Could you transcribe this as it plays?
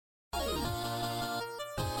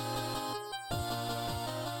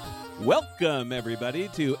Welcome, everybody,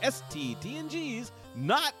 to TNGeez,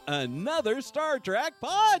 Not Another Star Trek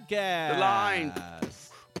Podcast.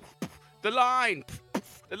 The line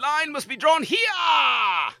must be drawn here.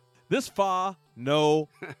 This far, no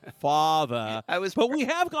farther. But we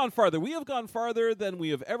have gone farther. We have gone farther than we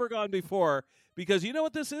have ever gone before, because you know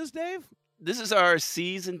what this is, Dave? This is our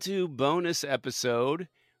Season 2 bonus episode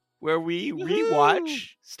where we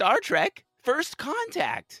rewatch Star Trek First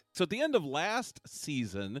Contact. So at the end of last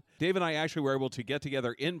season, Dave and I actually were able to get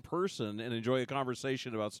together in person and enjoy a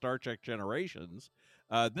conversation about Star Trek Generations.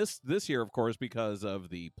 This year, of course, because of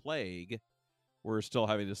the plague, we're still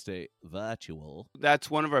having to stay virtual. That's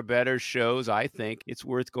one of our better shows, I think. It's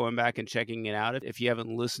worth going back and checking it out. If you haven't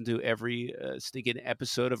listened to every stinking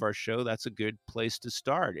episode of our show, that's a good place to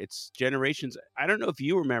start. It's Generations. I don't know if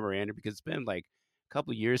you remember, Andrew, because it's been like a couple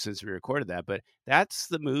of years since we recorded that, but that's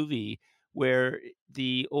the movie where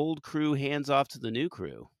the old crew hands off to the new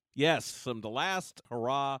crew. Yes, the last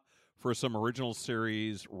hurrah for some original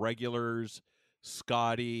series regulars,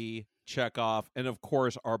 Scotty, Chekhov, and of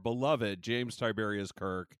course our beloved James Tiberius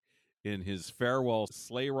Kirk in his farewell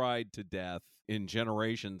sleigh ride to death in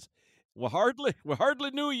Generations. We hardly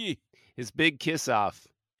knew ye. His big kiss off.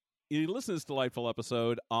 You listen to this delightful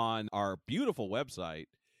episode on our beautiful website,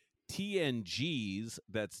 TNGeez,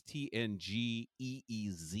 that's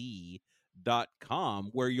TNGeez.com,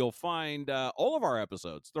 where you'll find all of our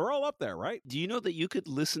episodes. They're all up there, right? Do you know that you could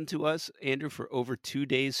listen to us, Andrew, for over 2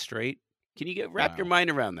 days straight? Can you wrap your mind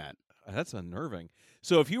around that? That's unnerving.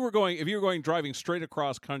 So if you were going driving straight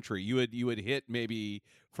across country, you would hit maybe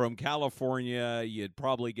from California, you'd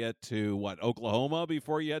probably get to Oklahoma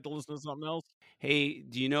before you had to listen to something else? Hey,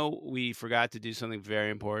 do you know we forgot to do something very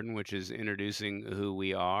important, which is introducing who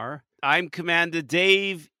we are? I'm Commander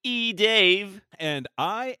Dave E. Dave. And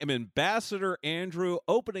I am Ambassador Andrew,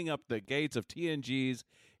 opening up the gates of TNGeez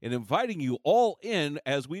and inviting you all in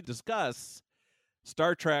as we discuss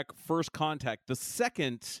Star Trek First Contact, the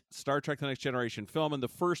second Star Trek The Next Generation film and the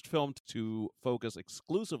first film to focus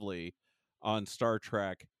exclusively on Star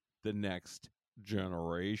Trek The Next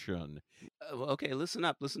Generation. Okay, listen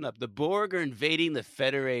up. The Borg are invading the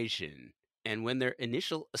Federation, and when their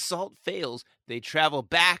initial assault fails, they travel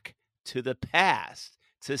back to the past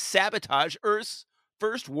to sabotage Earth's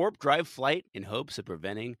first warp drive flight in hopes of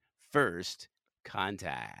preventing First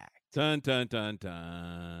Contact. Dun, dun, dun,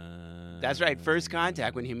 dun. That's right, First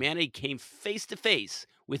Contact, when humanity came face to face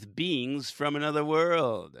with beings from another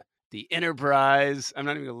world. The Enterprise, I'm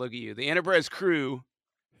not even going to look at you, the Enterprise crew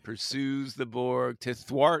pursues the Borg to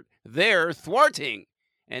thwart their thwarting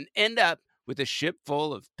and end up with a ship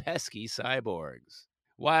full of pesky cyborgs.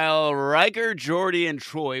 While Riker, Geordi, and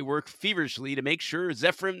Troy work feverishly to make sure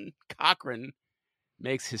Zefram Cochrane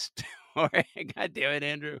makes his story. God damn it,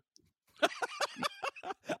 Andrew.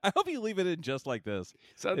 I hope you leave it in just like this.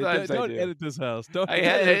 Sometimes don't I do. edit this house. Don't.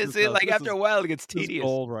 It's like after a while it gets tedious.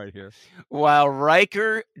 Gold right here. While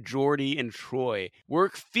Riker, Geordi, and Troy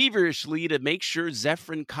work feverishly to make sure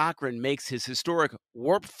Zefram Cochrane makes his historic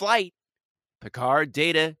warp flight, Picard,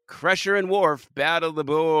 Data, Crusher, and Worf battle the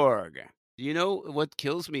Borg. Do you know what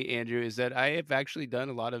kills me, Andrew, is that I have actually done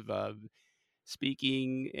a lot of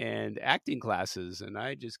speaking and acting classes, and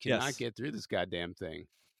I just cannot get through this goddamn thing.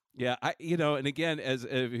 Yeah, and again, as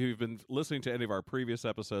if you've been listening to any of our previous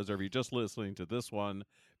episodes, or if you're just listening to this one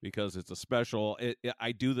because it's a special,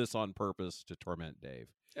 I do this on purpose to torment Dave.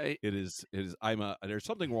 There's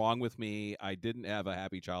something wrong with me. I didn't have a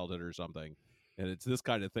happy childhood or something, and it's this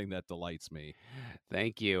kind of thing that delights me.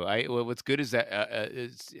 Thank you. What's good is that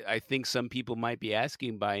I think some people might be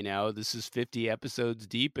asking by now, this is 50 episodes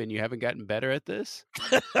deep and you haven't gotten better at this?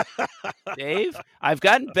 Dave, I've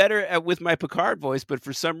gotten better with my Picard voice, but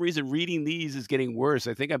for some reason reading these is getting worse.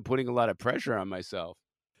 I think I'm putting a lot of pressure on myself.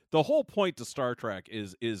 The whole point to Star Trek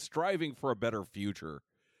is striving for a better future.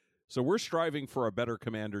 So we're striving for a better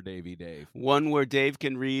Commander Davey Dave. One where Dave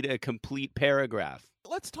can read a complete paragraph.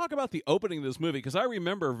 Let's talk about the opening of this movie, because I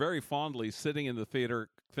remember very fondly sitting in the theater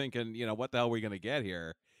thinking, what the hell are we going to get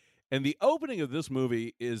here? And the opening of this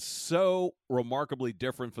movie is so remarkably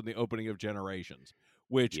different from the opening of Generations,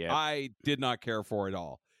 which I did not care for at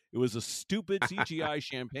all. It was a stupid CGI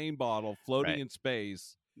champagne bottle floating in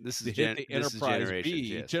space. This is the Enterprise Generations, B.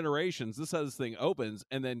 yes. Generations. This is how this thing opens,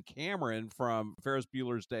 and then Cameron from Ferris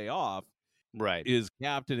Bueller's Day Off is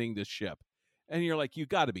captaining this ship. And you're like, you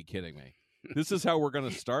got to be kidding me. This is how we're going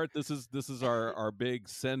to start. This is our big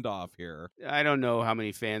send off here. I don't know how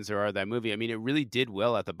many fans there are of that movie. I mean, it really did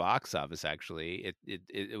well at the box office, actually.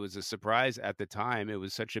 It was a surprise at the time. It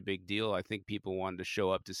was such a big deal. I think people wanted to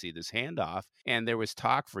show up to see this handoff. And there was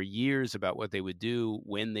talk for years about what they would do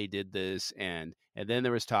when they did this. And then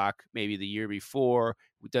there was talk maybe the year before,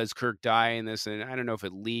 does Kirk die in this? And I don't know if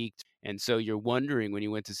it leaked. And so you're wondering when you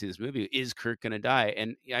went to see this movie, is Kirk going to die?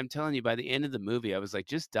 And I'm telling you, by the end of the movie, I was like,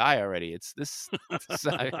 just die already. It's this.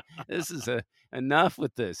 This is enough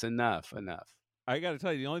with this. Enough. I got to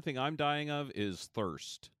tell you, the only thing I'm dying of is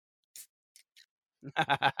thirst. One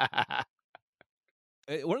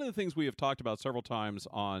of the things we have talked about several times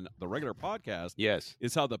on the regular podcast Yes.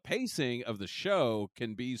 is how the pacing of the show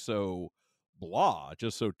can be so blah,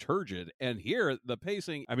 just so turgid. And here, the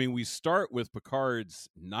pacing, I mean, we start with Picard's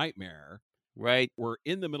nightmare. Right. We're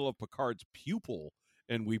in the middle of Picard's pupil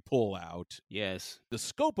and we pull out. Yes. The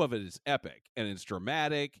scope of it is epic and it's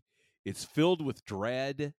dramatic. It's filled with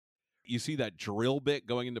dread. You see that drill bit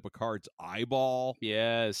going into Picard's eyeball.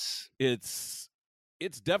 Yes. It's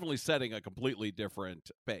definitely setting a completely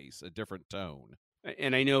different pace, a different tone.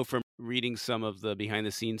 And I know from reading some of the behind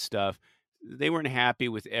the scenes stuff, they weren't happy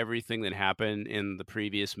with everything that happened in the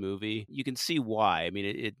previous movie. You can see why. I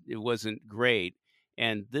mean, it wasn't great.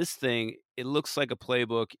 And this thing, it looks like a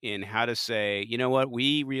playbook in how to say, you know what,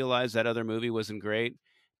 we realized that other movie wasn't great,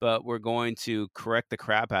 but we're going to correct the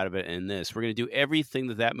crap out of it in this. We're going to do everything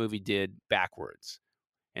that movie did backwards.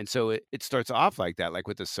 And so it starts off like that, like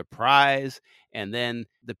with a surprise, and then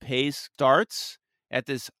the pace starts at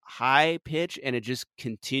this high pitch and it just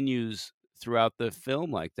continues throughout the film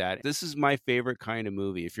like that. This is my favorite kind of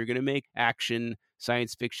movie. If you're going to make action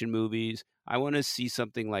science fiction movies, I want to see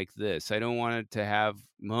something like this. I don't want it to have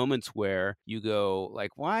moments where you go like,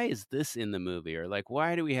 why is this in the movie? Or like,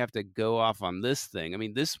 why do we have to go off on this thing? I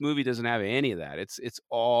mean, this movie doesn't have any of that. It's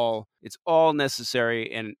all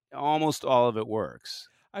necessary and almost all of it works.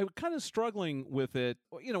 I'm kind of struggling with it.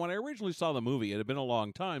 You know, when I originally saw the movie, it had been a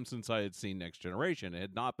long time since I had seen Next Generation. It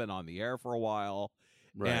had not been on the air for a while.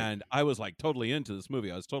 Right. And I was like totally into this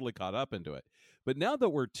movie. I was totally caught up into it. But now that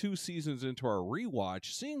we're 2 seasons into our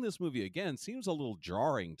rewatch, seeing this movie again seems a little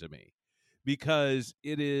jarring to me because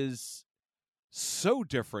it is so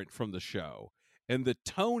different from the show and the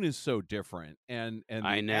tone is so different and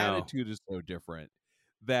I the know. attitude is so different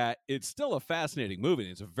that it's still a fascinating movie.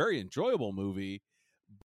 It's a very enjoyable movie.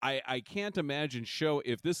 I can't imagine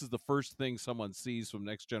if this is the first thing someone sees from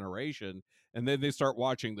Next Generation and then they start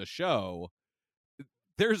watching the show,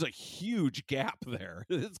 there's a huge gap there.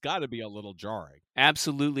 It's got to be a little jarring.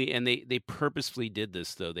 Absolutely. And they purposefully did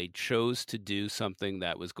this, though. They chose to do something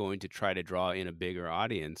that was going to try to draw in a bigger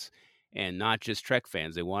audience and not just Trek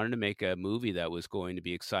fans. They wanted to make a movie that was going to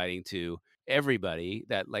be exciting to everybody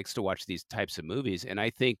that likes to watch these types of movies. And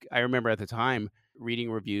I remember at the time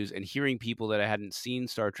reading reviews and hearing people that I hadn't seen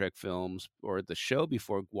Star Trek films or the show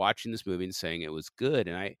before watching this movie and saying it was good.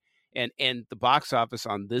 And the box office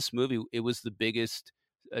on this movie, it was the biggest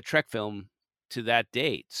Trek film to that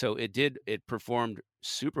date. So it performed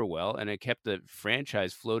super well and it kept the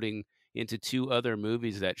franchise floating into 2 other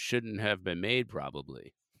movies that shouldn't have been made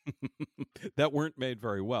probably. That weren't made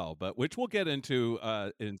very well, but which we'll get into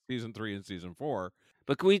in season 3 and season 4.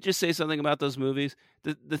 But can we just say something about those movies?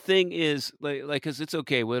 The thing is, like, because it's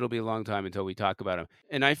okay. Well, it'll be a long time until we talk about them.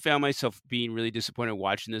 And I found myself being really disappointed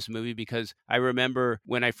watching this movie because I remember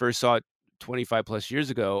when I first saw it 25 plus years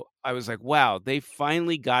ago, I was like, wow, they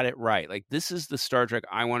finally got it right. Like, this is the Star Trek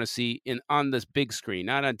I want to see on this big screen,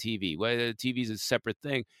 not on TV. Well, TV is a separate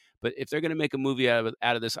thing. But if they're going to make a movie out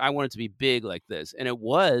of this, I want it to be big like this. And it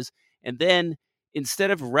was. And then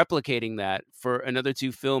instead of replicating that for another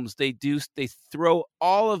 2 films, they throw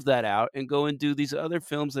all of that out and go and do these other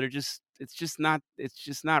films that are it's just not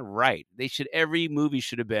right. Every movie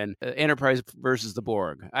should have been Enterprise versus the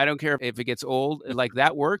Borg. I don't care if it gets old. Like,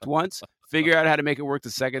 that worked once. Figure out how to make it work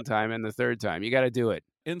the second time and the third time. You got to do it.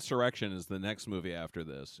 Insurrection is the next movie after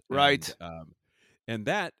this. Right. And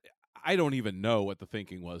that, I don't even know what the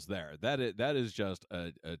thinking was there. That is just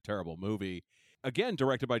a terrible movie. Again,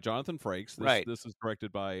 directed by Jonathan Frakes. This is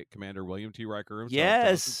directed by Commander William T. Riker himself.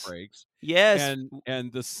 Yes. Jonathan Frakes. Yes.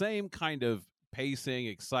 And the same kind of pacing,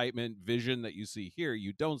 excitement, vision that you see here,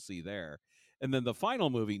 you don't see there. And then the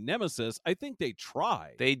final movie, Nemesis, I think they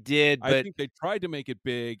tried. They did, but I think they tried to make it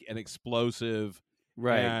big and explosive.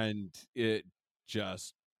 Right. And it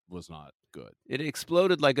just was not good. It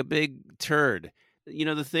exploded like a big turd. You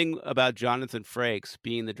know, the thing about Jonathan Frakes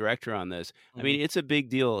being the director on this, I mean, it's a big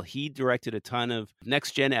deal. He directed a ton of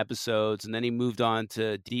Next Gen episodes, and then he moved on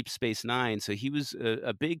to Deep Space Nine. So he was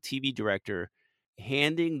a big TV director.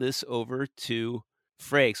 handing this over to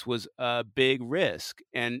Frakes was a big risk,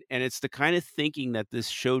 and it's the kind of thinking that this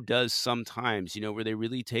show does sometimes, where they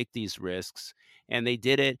really take these risks, and they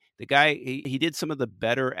did it. The guy, he did some of the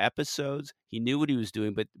better episodes. He knew what he was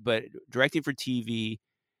doing, but directing for TV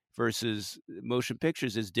versus motion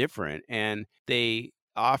pictures is different, and they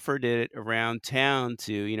offered it around town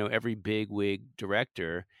to, every big wig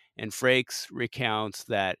director. And Frakes recounts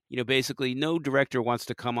that, basically no director wants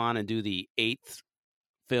to come on and do the eighth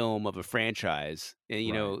film of a franchise,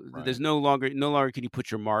 and there's no longer can you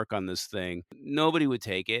put your mark on this thing. Nobody would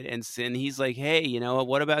take it, and he's like, hey,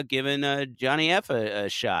 what about giving Johnny F a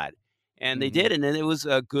shot? And they did, and then it was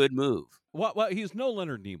a good move. Well, he's no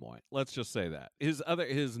Leonard Nimoy. Let's just say that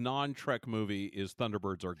his non-Trek movie is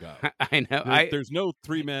Thunderbirds Or Go. I know. There's no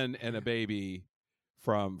Three Men and a Baby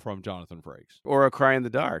from Jonathan Frakes. Or A Cry in the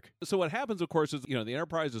Dark. So what happens, of course, is, the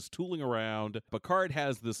Enterprise is tooling around. Picard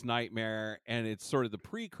has this nightmare, and it's sort of the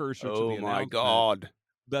precursor to the announcement. Oh, my God.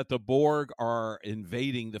 That the Borg are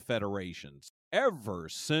invading the Federation. Ever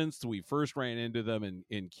since we first ran into them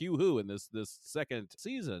in Q-Who in this second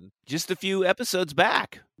season. Just a few episodes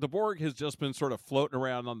back. The Borg has just been sort of floating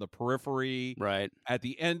around on the periphery. Right. At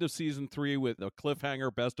the end of season 3 with the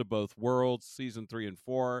cliffhanger, Best of Both Worlds, season 3 and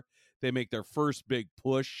 4, they make their first big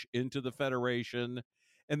push into the Federation.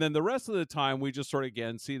 And then the rest of the time, we just sort of,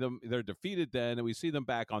 again, see them. They're defeated then, and we see them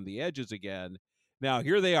back on the edges again. Now,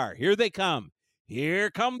 here they are. Here they come. Here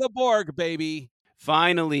come the Borg, baby.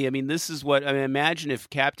 Finally, this is what, imagine if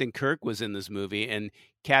Captain Kirk was in this movie and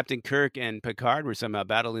Captain Kirk and Picard were somehow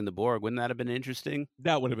battling the Borg. Wouldn't that have been interesting?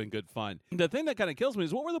 That would have been good fun. The thing that kind of kills me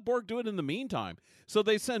is, what were the Borg doing in the meantime? So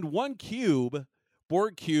they send one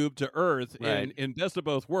Borg cube to Earth in Best of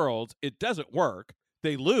Both Worlds. It doesn't work.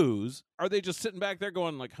 They lose. Are they just sitting back there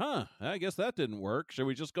going like, I guess that didn't work. Should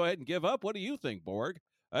we just go ahead and give up? What do you think, Borg?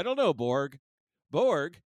 I don't know, Borg.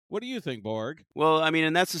 Borg? What do you think, Borg? Well,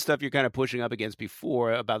 and that's the stuff you're kind of pushing up against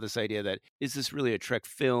before about this idea that, is this really a Trek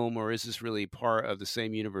film, or is this really part of the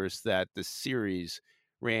same universe that the series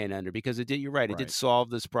ran under? Because it did, you're right, it did solve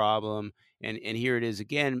this problem, and here it is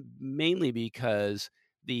again, mainly because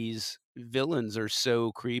these villains are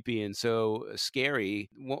so creepy and so scary.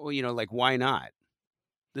 Like, why not?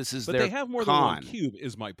 This is but their they have more con. than one cube,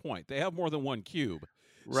 is my point. They have more than one cube.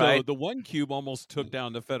 Right. So the one cube almost took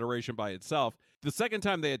down the Federation by itself. The second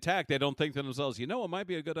time they attack, they don't think to themselves, it might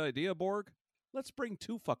be a good idea, Borg? Let's bring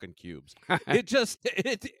 2 fucking cubes.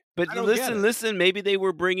 But listen, maybe they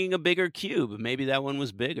were bringing a bigger cube. Maybe that one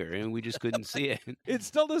was bigger and we just couldn't see it. It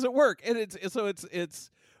still doesn't work. And it's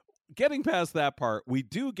getting past that part. We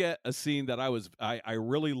do get a scene that I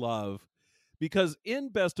really love, because in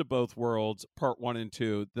Best of Both Worlds, part 1 and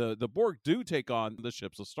 2, the Borg do take on the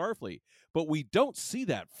ships of Starfleet, but we don't see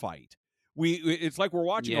that fight. It's like we're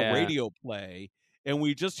watching a radio play, and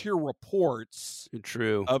we just hear reports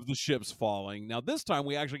of the ships falling. Now, this time,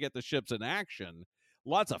 we actually get the ships in action.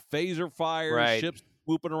 Lots of phaser fires, ships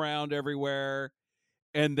swooping around everywhere.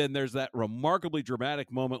 And then there's that remarkably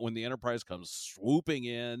dramatic moment when the Enterprise comes swooping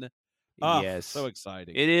in. Yes. So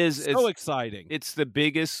exciting. It is. So exciting. It's the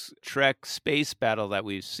biggest Trek space battle that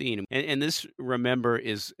we've seen. And this, remember,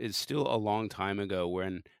 is still a long time ago,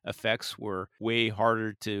 when effects were way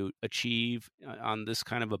harder to achieve on this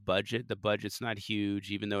kind of a budget. The budget's not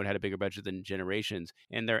huge, even though it had a bigger budget than Generations.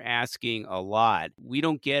 And they're asking a lot. We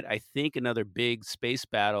don't get, I think, another big space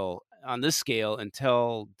battle on this scale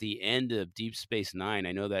until the end of Deep Space Nine.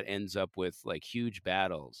 I know that ends up with like huge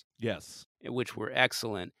battles. Yes. Which were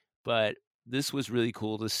excellent. But this was really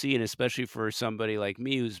cool to see, and especially for somebody like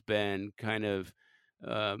me who's been kind of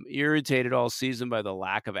irritated all season by the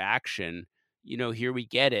lack of action. Here we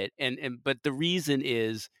get it, but the reason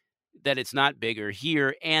is that it's not bigger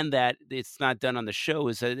here, and that it's not done on the show,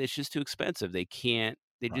 is that it's just too expensive. They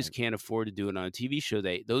just can't afford to do it on a TV show.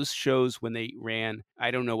 Those shows, when they ran,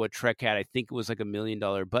 I don't know what Trek had. I think it was like $1 million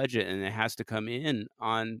budget, and it has to come in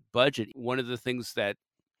on budget. One of the things that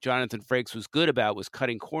Jonathan Frakes was good about was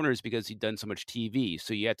cutting corners, because he'd done so much TV.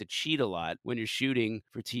 So you had to cheat a lot when you're shooting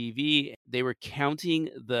for TV. They were counting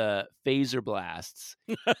the phaser blasts.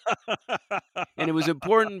 And it was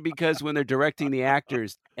important because when they're directing the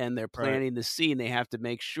actors and they're planning the scene, they have to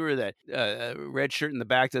make sure that a red shirt in the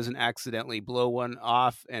back doesn't accidentally blow one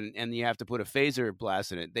off, and you have to put a phaser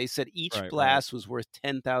blast in it. They said each blast was worth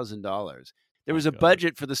 $10,000. There was a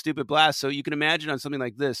budget for the stupid blast. So you can imagine on something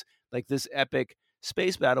like this epic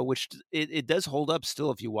space battle, which it does hold up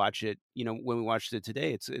still if you watch it. When we watched it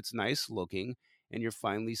today, it's nice looking, and you're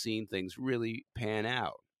finally seeing things really pan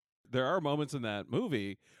out. There are moments in that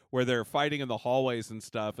movie where they're fighting in the hallways and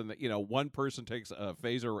stuff, and one person takes a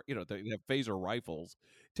phaser, they have phaser rifles,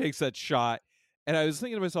 takes that shot, And I was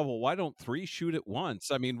thinking to myself, well, why don't 3 shoot at once?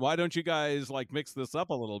 I mean, why don't you guys like mix this up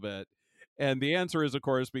a little bit? And the answer is, of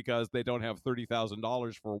course, because they don't have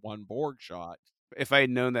 $30,000 for one Borg shot. If I had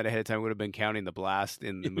known that ahead of time, I would have been counting the blast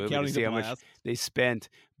in the movie to Counting see the how much blast. they spent.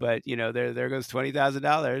 But there goes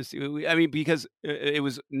 $20,000. I mean, because it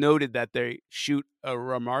was noted that they shoot a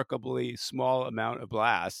remarkably small amount of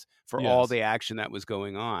blasts for all Yes. the action that was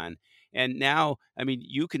going on. And now, I mean,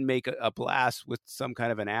 you can make a blast with some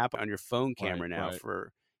kind of an app on your phone camera now right.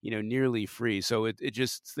 for nearly free. So it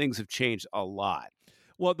just things have changed a lot.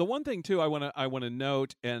 Well, the one thing too I want to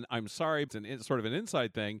note, and I'm sorry, it's sort of an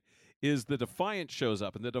inside thing, is the Defiant shows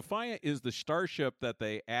up, and the Defiant is the starship that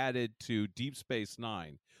they added to Deep Space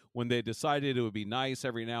Nine when they decided it would be nice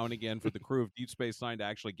every now and again for the crew of Deep Space Nine to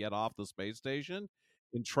actually get off the space station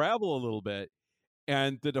and travel a little bit.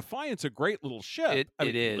 And the Defiant's a great little ship.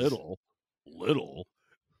 It is little,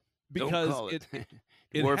 because Don't call it.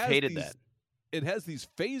 it Worf has hated these, that. It has these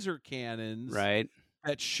phaser cannons, Right.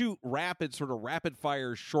 that shoot rapid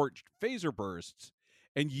fire short phaser bursts.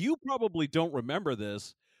 And you probably don't remember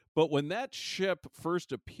this, but when that ship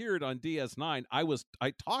first appeared on DS9,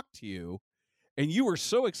 I talked to you, and you were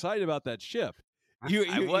so excited about that ship. You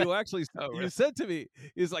actually really? you said to me,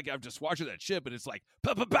 "It's like I'm just watching that ship, and it's like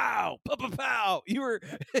pow pow pow pow pow pow." You were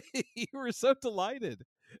you were so delighted,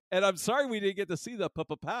 and I'm sorry we didn't get to see the pow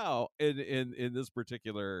pow pow in this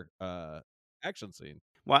particular action scene.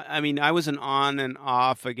 Well, I mean, I was an on and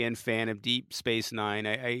off again fan of Deep Space Nine.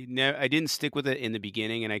 I didn't stick with it in the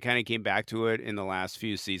beginning, and I kind of came back to it in the last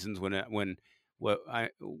few seasons when the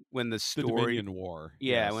The story, Dominion War,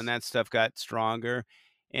 yeah, yes. when that stuff got stronger.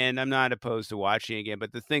 And I'm not opposed to watching again,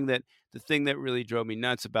 but the thing that really drove me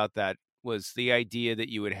nuts about that was the idea that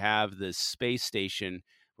you would have this space station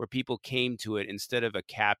where people came to it instead of a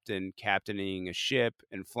captain captaining a ship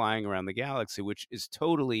and flying around the galaxy, which is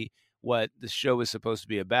totally what the show is supposed to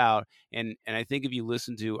be about. And I think if you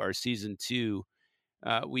listen to our season 2,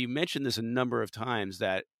 we mentioned this a number of times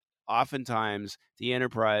that oftentimes the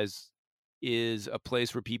Enterprise is a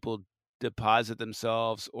place where people deposit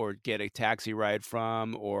themselves or get a taxi ride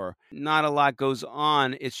from, or not a lot goes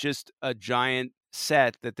on. It's just a giant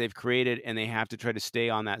set that they've created, and they have to try to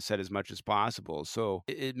stay on that set as much as possible. So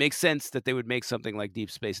it makes sense that they would make something like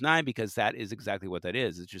Deep Space Nine, because that is exactly what that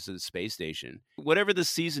is. It's just a space station. Whatever the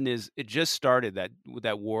season is, it just started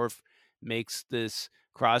that Worf makes this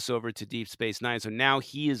crossover to Deep Space Nine. So now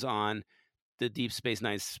he is on the Deep Space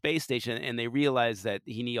Nine space station, and they realize that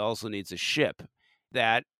he also needs a ship.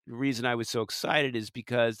 That reason I was so excited is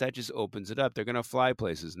because that just opens it up. They're going to fly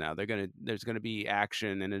places now. There's going to be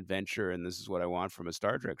action and adventure, and this is what I want from a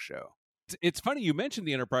Star Trek show. It's funny you mentioned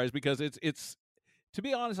the Enterprise, because it's to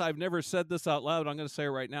be honest, I've never said this out loud. I'm going to say it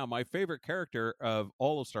right now. My favorite character of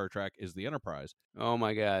all of Star Trek is the Enterprise. Oh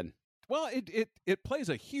my God. Well, it plays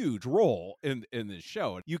a huge role in this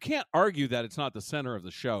show. You can't argue that it's not the center of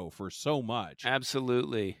the show for so much.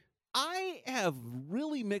 Absolutely. I have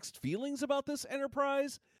really mixed feelings about this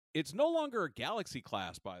Enterprise. It's no longer a Galaxy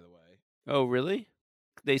class, by the way. Oh, really?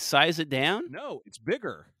 They size it down? No, it's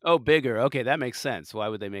bigger. Oh, bigger. Okay, that makes sense. Why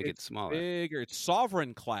would they make it smaller? Bigger. It's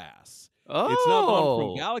Sovereign class. Oh, It's now gone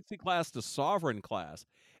from Galaxy class to Sovereign class.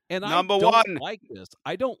 And number I don't one. like this.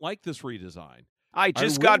 I don't like this redesign. I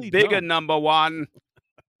just got bigger, don't. number one.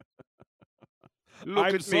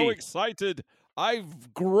 I'm so excited.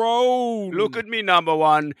 I've grown. Look at me, number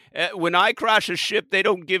one. When I crash a ship, they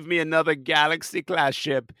don't give me another Galaxy class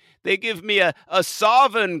ship. They give me a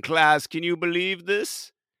Sovereign class. Can you believe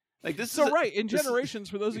this? Like this. So right in Generations,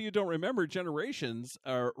 for those of you who don't remember, Generations,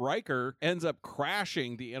 Riker ends up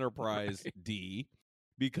crashing the Enterprise D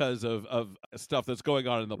because of stuff that's going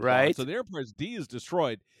on in the plot. Right. So the Enterprise D is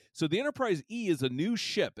destroyed. So the Enterprise E is a new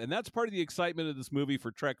ship, and that's part of the excitement of this movie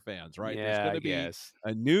for Trek fans, right? Yeah, There's going to be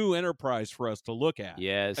a new Enterprise for us to look at.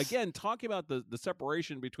 Yes. Again, talking about the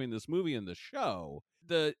separation between this movie and the show,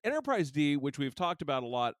 the Enterprise D, which we've talked about a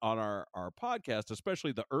lot on our podcast,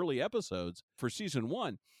 especially the early episodes for season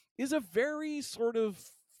 1, is a very sort of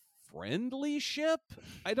friendly ship.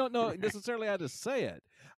 I don't know necessarily how to say it.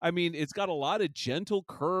 I mean, it's got a lot of gentle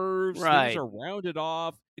curves. Right. Things are rounded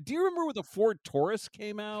off. Do you remember when the Ford Taurus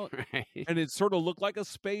came out? Right. And it sort of looked like a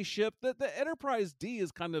spaceship? The Enterprise D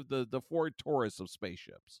is kind of the Ford Taurus of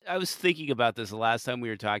spaceships. I was thinking about this the last time we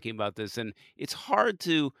were talking about this, and it's hard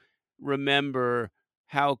to remember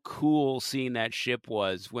how cool seeing that ship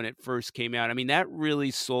was when it first came out. I mean, that really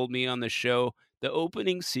sold me on the show. The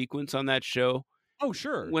opening sequence on that show. Oh,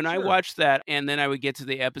 sure. When I watched that, and then I would get to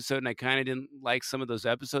the episode, and I kind of didn't like some of those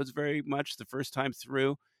episodes very much the first time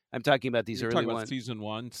through. I'm talking about these early ones. Season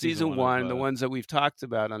 1. Season 1, the ones that we've talked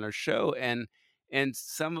about on our show. And And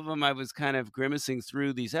some of them I was kind of grimacing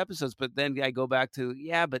through these episodes, but then I go back to,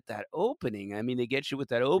 yeah, but that opening, I mean, they get you with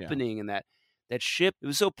that Yeah. opening and that ship, it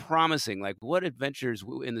was so promising. Like, what adventures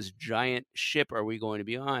in this giant ship are we going to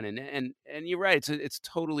be on? And you're right, it's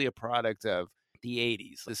totally a product of the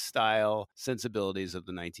 80s, the style sensibilities of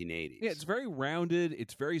the Yeah, it's 1980s. very rounded.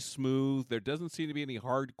 It's very smooth. There doesn't seem to be any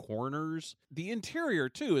hard corners. The interior,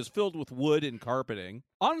 too, is filled with wood and carpeting.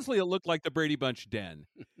 Honestly, it looked like the Brady Bunch den.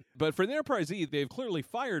 But for the Enterprise E, they've clearly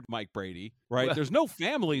fired Mike Brady, right? Well, There's no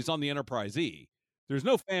families on the Enterprise E. There's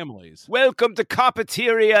no families. welcome to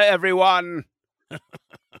Cafeteria, everyone.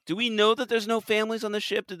 Do we know that there's no families on the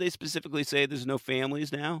ship? Did they specifically say there's no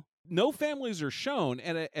families now? No families are shown,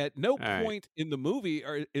 and at no All right. point in the movie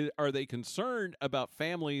are they concerned about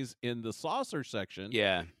families in the saucer section.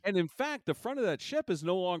 Yeah. And in fact, the front of that ship is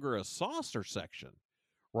no longer a saucer section,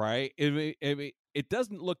 right? It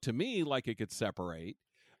doesn't look to me like it could separate.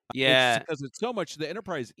 It's Yeah. because it's so much. The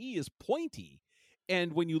Enterprise E is pointy,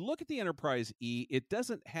 and when you look at the Enterprise E, it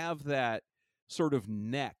doesn't have that sort of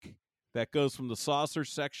neck that goes from the saucer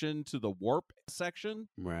section to the warp section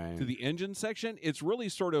Right. to the engine section. It's really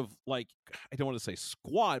sort of like, I don't want to say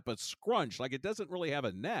squat, but scrunch. Like, it doesn't really have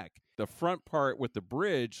a neck. The front part with the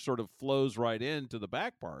bridge sort of flows right into the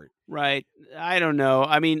back part. Right. I don't know.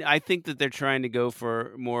 I mean, I think that they're trying to go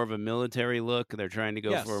for more of a military look. They're trying to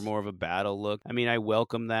go for Yes. more of a battle look. I mean, I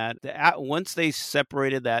welcome that. Once they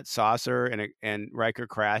separated that saucer and Riker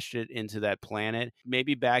crashed it into that planet,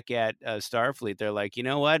 maybe back at Starfleet, they're like, you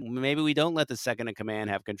know what? Maybe we don't let the second in command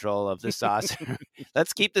have control of the saucer.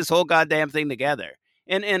 Let's keep this whole goddamn thing together.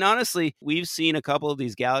 And honestly, we've seen a couple of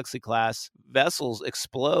these Galaxy class vessels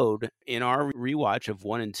explode in our rewatch of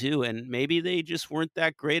 1 and 2, and maybe they just weren't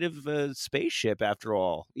that great of a spaceship after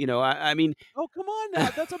all. You know, I mean, Oh, come on now.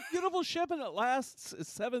 That's a beautiful ship, and it lasts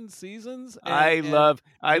 7 seasons I and at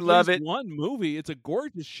love least it. one movie. It's a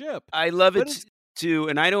gorgeous ship. I love But it it's too,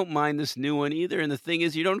 and I don't mind this new one either. And the thing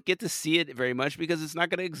is, you don't get to see it very much because it's not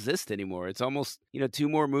going to exist anymore. It's almost, 2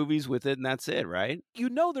 more movies with it, and that's it, right?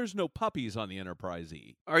 there's no puppies on the Enterprise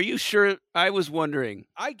E. Are you sure? I was wondering.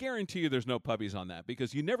 I guarantee you there's no puppies on that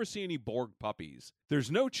because you never see any Borg puppies.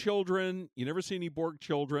 There's no children. You never see any Borg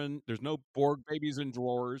children. There's no Borg babies in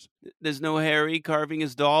drawers. There's no Harry carving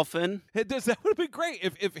his dolphin. That would have been great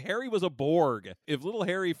if Harry was a Borg. If little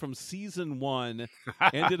Harry from season 1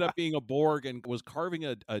 ended up being a Borg and was carving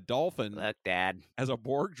a dolphin Look, Dad. as a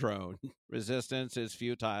Borg drone. Resistance is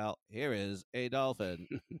futile. Here is a dolphin.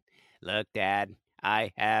 Look, Dad.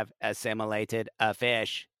 I have assimilated a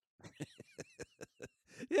fish.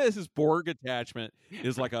 Yeah, his Borg attachment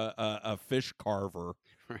is like a fish carver.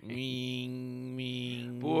 Right. Ming,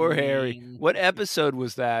 ming, Poor Harry. ming. What episode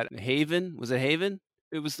was that? Haven? Was it Haven?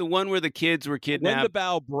 It was the one where the kids were When the kidnapped.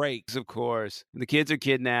 bow breaks. Of course. The kids are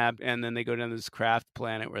kidnapped, and then they go down to this craft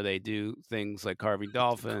planet where they do things like carving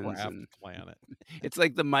dolphins. Craft And planet. it's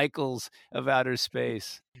like the Michaels of outer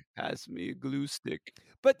space. Pass me a glue stick.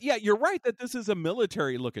 But yeah, you're right that this is a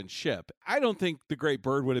military looking ship. I don't think the Great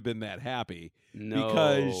Bird would have been that happy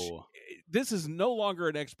because No. this is no longer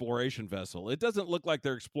an exploration vessel. It doesn't look like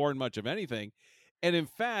they're exploring much of anything. And in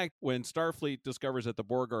fact, when Starfleet discovers that the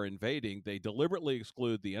Borg are invading, they deliberately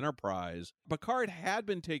exclude the Enterprise. Picard had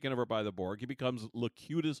been taken over by the Borg. He becomes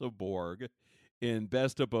Locutus of Borg in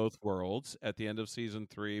Best of Both Worlds at the end of season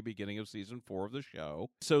 3, beginning of season 4 of the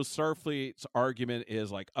show. So Starfleet's argument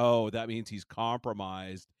is like, oh, that means he's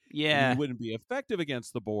compromised. Yeah. He wouldn't be effective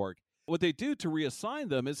against the Borg. What they do to reassign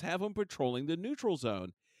them is have them patrolling the neutral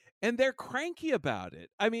zone. And they're cranky about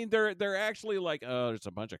it. I mean, they're actually like, oh, there's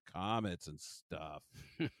a bunch of comets and stuff.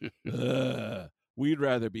 Ugh, we'd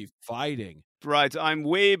rather be fighting. Right. I'm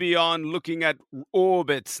way beyond looking at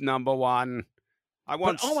orbits, number one. I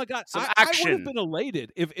want But oh my god, some I would have action. been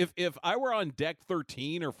elated if I were on deck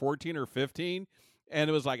 13 or 14 or 15 and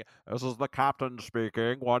it was like, this is the captain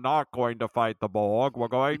speaking. We're not going to fight the Borg. We're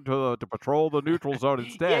going to patrol the neutral zone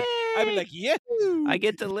instead. I'd be Yay! like, yeah, I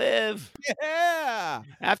get to live. yeah.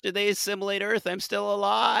 After they assimilate Earth, I'm still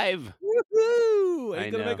alive. Woohoo! I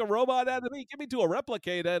Ain't gonna know. make a robot out of me. Give me to a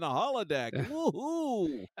replicator and a holodeck.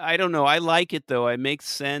 Woohoo! I don't know. I like it though. It makes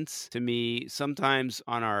sense to me. Sometimes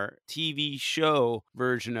on our TV show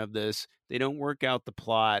version of this, they don't work out the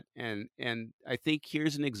plot, and I think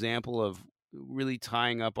here's an example of really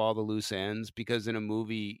tying up all the loose ends, because in a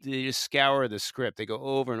movie they just scour the script. They go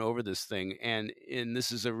over and over this thing, and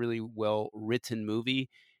this is a really well written movie.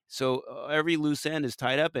 So every loose end is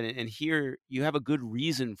tied up in it, and here you have a good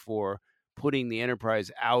reason for putting the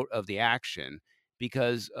Enterprise out of the action,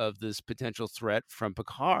 because of this potential threat from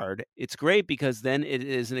Picard. It's great because then it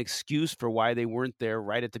is an excuse for why they weren't there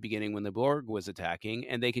right at the beginning when the Borg was attacking,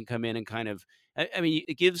 and they can come in and kind of, I mean,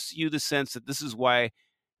 it gives you the sense that this is why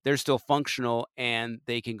they're still functional and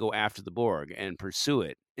they can go after the Borg and pursue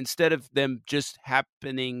it instead of them just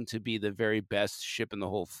happening to be the very best ship in the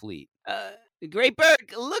whole fleet. Great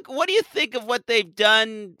Bird, look, what do you think of what they've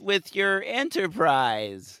done with your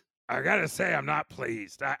Enterprise? I gotta say, I'm not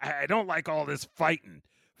pleased. I don't like all this fighting.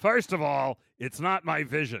 First of all, it's not my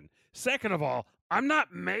vision. Second of all, I'm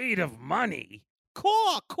not made of money.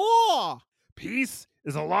 Caw. Peace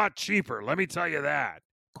is a lot cheaper, let me tell you that.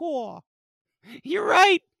 Caw. You're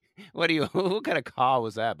right. What kind of caw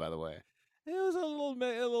was that, by the way? It was a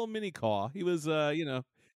little mini caw. He was,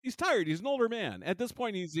 he's tired. He's an older man. At this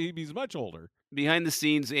point, he's much older. Behind the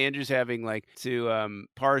scenes, Andrew's having to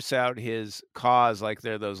parse out his caws like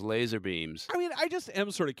they're those laser beams. I mean, I just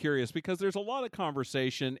am sort of curious because there's a lot of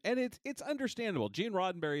conversation, and it's understandable. Gene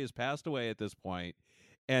Roddenberry has passed away at this point,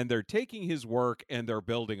 and they're taking his work and they're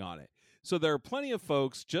building on it. So there are plenty of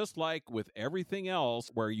folks, just like with everything else,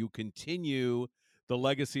 where you continue the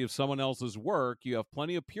legacy of someone else's work. You have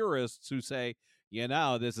plenty of purists who say,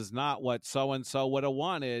 this is not what so-and-so would have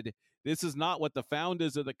wanted. This is not what the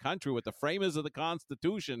founders of the country, what the framers of the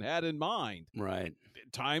Constitution had in mind. Right.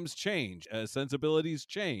 Times change. Sensibilities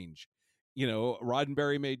change.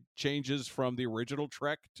 Roddenberry made changes from the original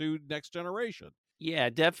Trek to Next Generation. Yeah,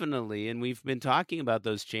 definitely. And we've been talking about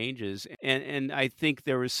those changes. And I think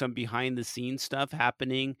there was some behind the scenes stuff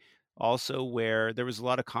happening also where there was a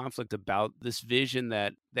lot of conflict about this vision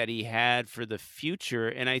that he had for the future.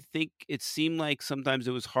 And I think it seemed like sometimes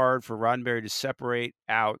it was hard for Roddenberry to separate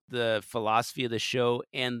out the philosophy of the show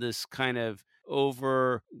and this kind of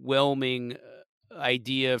overwhelming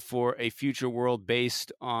idea for a future world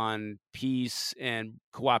based on peace and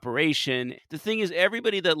cooperation. The thing is,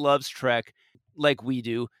 everybody that loves Trek, like we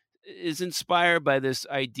do, is inspired by this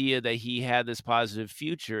idea that he had this positive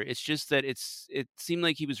future. It's just that it seemed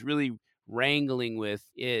like he was really wrangling with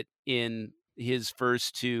it in his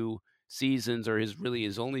first two seasons, or his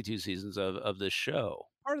only two seasons of the show.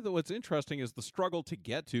 Part of what's interesting is the struggle to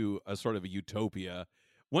get to a sort of a utopia.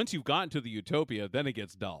 Once you've gotten to the utopia, then it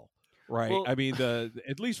gets dull. Right. Well, I mean,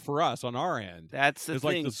 at least for us on our end, that's the it's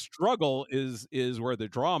thing. like the struggle is where the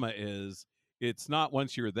drama is. It's not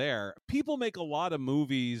once you're there. People make a lot of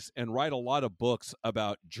movies and write a lot of books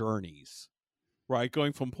about journeys, right?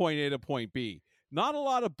 Going from point A to point B. Not a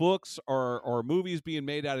lot of books or movies being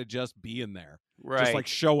made out of just being there. Right. Just like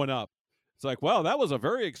showing up. It's like, well, that was a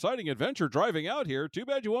very exciting adventure driving out here. Too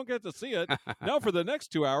bad you won't get to see it. Now for the next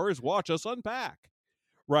 2 hours, watch us unpack.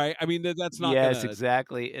 Right. I mean, that's not. Yes,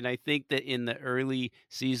 exactly. And I think that in the early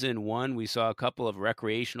season 1, we saw a couple of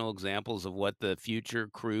recreational examples of what the future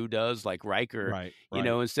crew does, like Riker, right.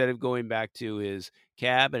 Instead of going back to his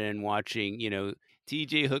cabin and watching,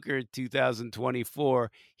 TJ Hooker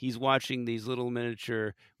 2024, he's watching these little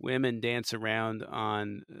miniature women dance around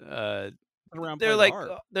on they're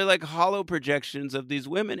like hollow projections of these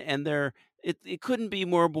women, and it couldn't be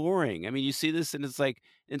more boring. I mean, you see this and it's like,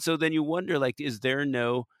 and so then you wonder, like, is there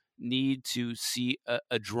no need to see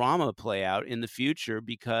a drama play out in the future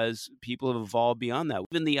because people have evolved beyond that?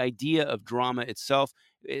 Even the idea of drama itself,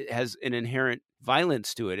 it has an inherent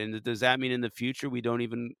violence to it. And does that mean in the future we don't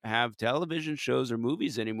even have television shows or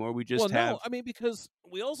movies anymore? We just have. No, I mean, because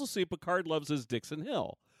we also see Picard loves his Dixon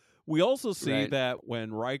Hill. We also see that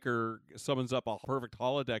when Riker summons up a perfect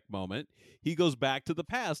holodeck moment, he goes back to the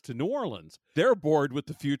past, to New Orleans. They're bored with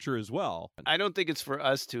the future as well. I don't think it's for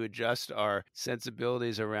us to adjust our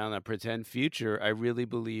sensibilities around a pretend future. I really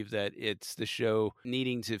believe that it's the show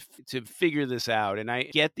needing to figure this out. And I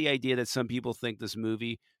get the idea that some people think this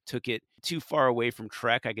movie took it too far away from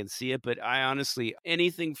Trek. I can see it, but I honestly,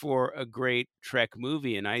 anything for a great Trek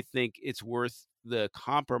movie, and I think it's worth the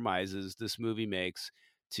compromises this movie makes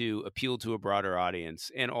to appeal to a broader audience,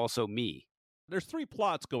 and also me. There's 3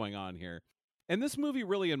 plots going on here. And this movie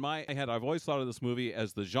really, in my head, I've always thought of this movie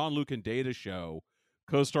as the Jean-Luc and Data show,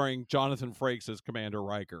 co-starring Jonathan Frakes as Commander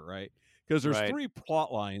Riker, right? Because there's 3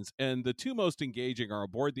 plot lines, and the 2 most engaging are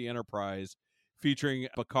aboard the Enterprise, featuring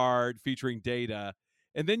Picard, featuring Data.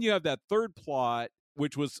 And then you have that 3rd plot,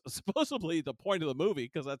 which was supposedly the point of the movie,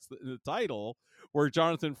 because that's the title, where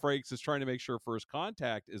Jonathan Frakes is trying to make sure first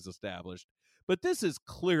contact is established. But this is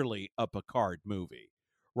clearly a Picard movie,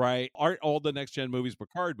 right? Aren't all the next gen movies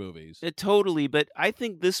Picard movies? Totally, but I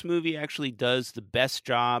think this movie actually does the best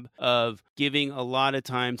job of giving a lot of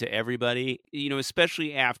time to everybody,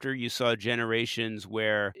 especially after you saw Generations,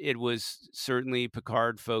 where it was certainly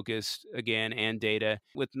Picard focused again and Data,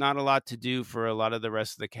 with not a lot to do for a lot of the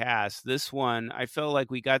rest of the cast. This one, I felt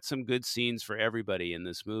like we got some good scenes for everybody in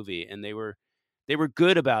this movie, and they were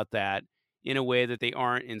good about that in a way that they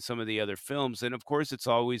aren't in some of the other films. And of course, it's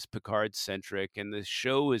always Picard centric, and the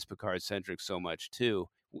show is Picard centric so much too.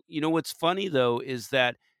 What's funny though is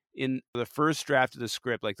that in the first draft of the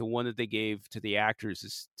script, like the one that they gave to the actors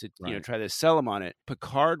is to Right. try to sell them on it,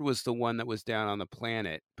 Picard was the one that was down on the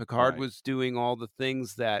planet. Picard Right. was doing all the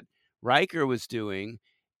things that Riker was doing.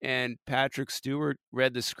 And Patrick Stewart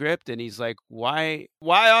read the script and he's like, why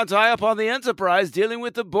aren't I up on the Enterprise dealing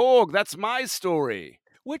with the Borg? That's my story.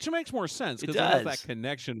 Which makes more sense It because it has that does.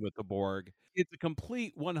 connection with the Borg. It's a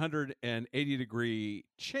complete 180-degree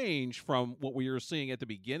change from what we were seeing at the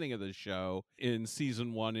beginning of the show in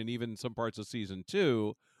season 1 and even some parts of season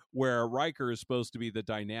 2, where Riker is supposed to be the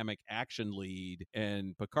dynamic action lead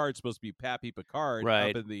and Picard's supposed to be Pappy Picard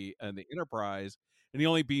Right. up in the Enterprise, and he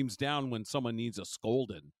only beams down when someone needs a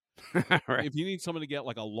scolding. Right. If you need someone to get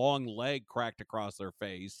like a long leg cracked across their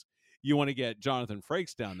face, you want to get Jonathan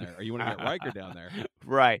Frakes down there, or you want to get Riker down there.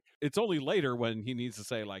 Right. It's only later when he needs to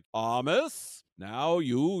say like, Amos, now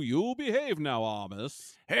you behave now,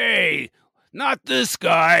 Amos. Hey, not this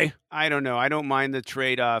guy. I don't know. I don't mind the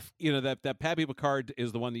trade-off. That Pappy Picard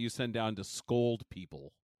is the one that you send down to scold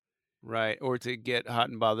people. Right. Or to get hot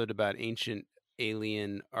and bothered about ancient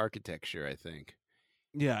alien architecture, I think.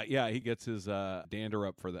 Yeah, he gets his dander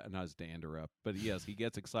up for that. Not his dander up, but yes, he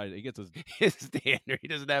gets excited. He gets his dander. He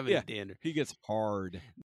doesn't have any dander. He gets hard.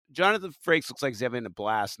 Jonathan Frakes looks like he's having a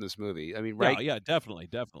blast in this movie. I mean, right? Yeah, definitely.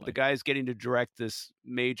 The guy's getting to direct this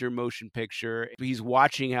major motion picture. He's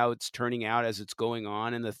watching how it's turning out as it's going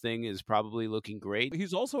on, and the thing is probably looking great.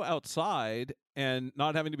 He's also outside and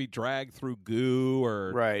not having to be dragged through goo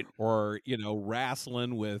or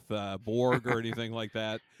wrestling with Borg or anything like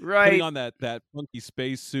that. Right. Putting on that funky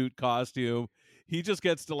spacesuit costume. He just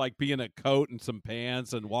gets to like be in a coat and some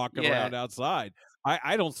pants and walking around outside.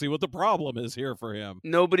 I don't see what the problem is here for him.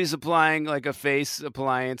 Nobody's applying like a face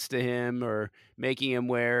appliance to him or making him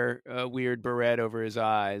wear a weird beret over his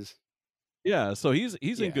eyes. Yeah, so he's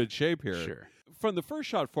in good shape here. Sure. From the first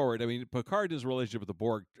shot forward, I mean, Picard's relationship with the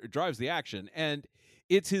Borg drives the action, and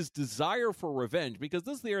it's his desire for revenge, because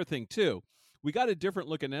this is the other thing, too. We got a different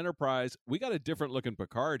looking Enterprise. We got a different looking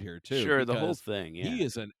Picard here, too. Sure, the whole thing, yeah. He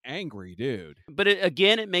is an angry dude. But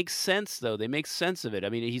it makes sense, though. They make sense of it. I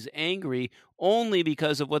mean, he's angry only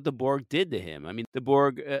because of what the Borg did to him. I mean, the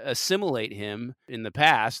Borg assimilate him in the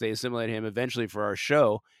past. They assimilate him eventually for our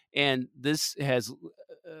show. And this has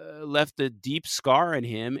left a deep scar in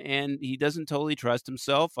him, and he doesn't totally trust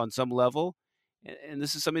himself on some level. And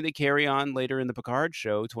this is something they carry on later in the Picard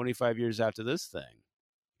show, 25 years after this thing.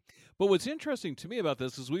 But what's interesting to me about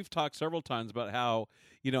this is we've talked several times about how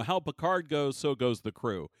Picard goes, so goes the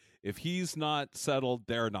crew. If he's not settled,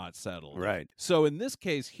 they're not settled. Right. So in this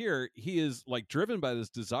case here, he is like driven by this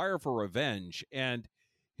desire for revenge, and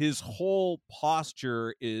his whole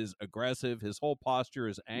posture is aggressive. His whole posture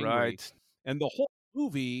is angry. Right. And the whole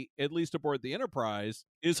movie, at least aboard the Enterprise,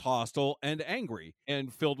 is hostile and angry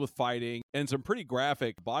and filled with fighting and some pretty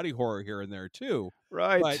graphic body horror here and there too.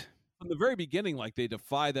 Right. But from the very beginning, like, they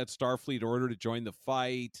defy that Starfleet order to join the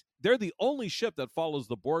fight. They're the only ship that follows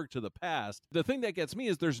the Borg to the past. The thing that gets me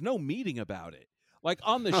is there's no meeting about it. Like,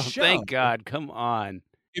 on the show. Thank God. Come on.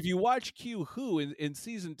 If you watch Q Who in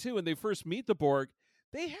season 2 and they first meet the Borg,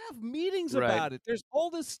 they have meetings about it. There's all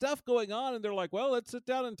this stuff going on, and they're like, well, let's sit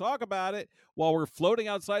down and talk about it while we're floating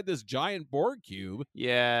outside this giant Borg cube.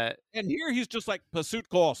 Yeah. And here he's just like, pursuit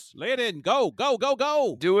course. Lay it in. Go, go, go,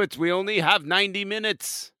 go. Do it. We only have 90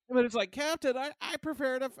 minutes. But it's like, Captain, I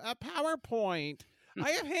prepared a PowerPoint. I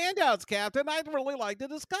have handouts, Captain. I'd really like to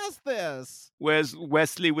discuss this. Where's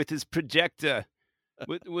Wesley with his projector?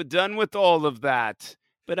 We're done with all of that.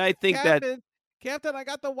 But I think Captain, I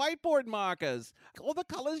got the whiteboard markers. All the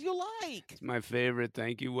colors you like. It's my favorite.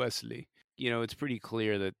 Thank you, Wesley. It's pretty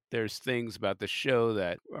clear that there's things about the show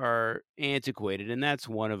that are antiquated, and that's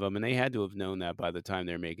one of them. And they had to have known that by the time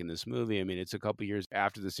they're making this movie. I mean, it's a couple years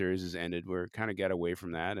after the series has ended. We're kind of got away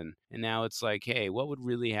from that. And now it's like, hey, what would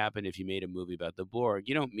really happen if you made a movie about the Borg?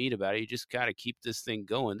 You don't meet about it. You just got to keep this thing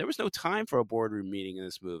going. There was no time for a boardroom meeting in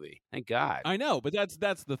this movie. Thank God. I know, but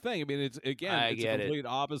that's the thing. I mean, it's a complete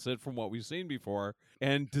opposite from what we've seen before.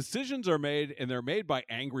 And decisions are made, and they're made by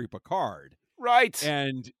angry Picard. Right.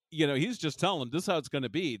 And, he's just telling him this is how it's going to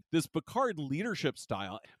be. This Picard leadership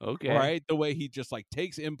style, Okay. right? The way he just like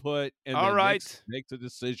takes input and All then right. makes a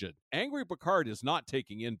decision. Angry Picard is not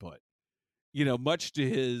taking input, much to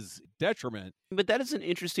his detriment. But that is an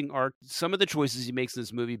interesting arc. Some of the choices he makes in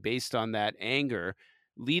this movie based on that anger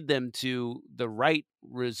lead them to the right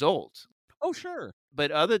result. Oh, sure.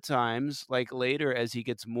 But other times, like later, as he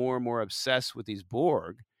gets more and more obsessed with these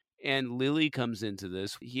Borg, and Lily comes into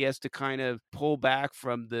this, he has to kind of pull back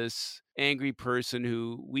from this angry person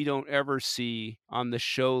who we don't ever see on the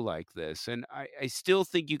show like this. And I still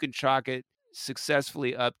think you can chalk it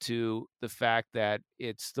successfully up to the fact that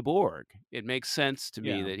it's the Borg. It makes sense to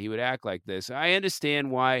me Yeah. that he would act like this. I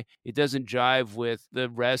understand why it doesn't jive with the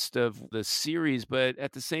rest of the series, but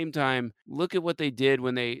at the same time, look at what they did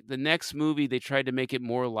when the next movie, they tried to make it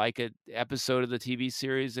more like an episode of the TV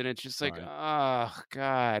series, and it's just like, Right. oh,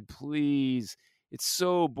 God, please. It's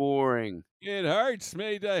so boring. It hurts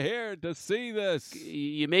me to see this.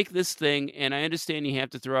 You make this thing, and I understand you have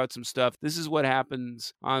to throw out some stuff. This is what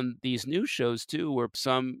happens on these new shows, too, where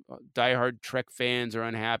some diehard Trek fans are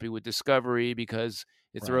unhappy with Discovery because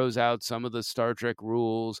it Right. throws out some of the Star Trek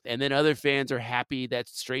rules. And then other fans are happy that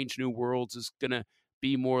Strange New Worlds is going to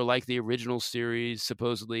be more like the original series,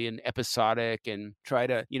 supposedly, and episodic, and try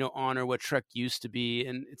to, honor what Trek used to be.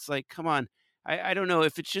 And it's like, come on. I don't know.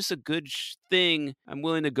 If it's just a good thing, I'm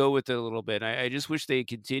willing to go with it a little bit. I just wish they had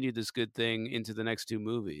continued this good thing into the next two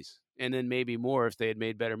movies. And then maybe more if they had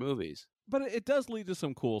made better movies. But it does lead to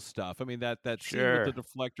some cool stuff. I mean, that scene with the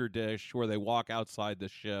deflector dish where they walk outside the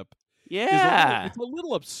ship. Yeah. It's a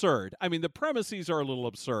little absurd. I mean, the premises are a little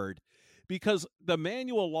absurd because the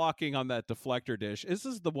manual locking on that deflector dish, this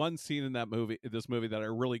is the one scene in this movie that I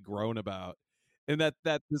really groan about. And that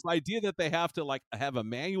this idea that they have to like have a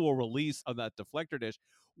manual release on that deflector dish.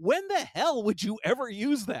 When the hell would you ever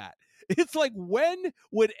use that? It's like, when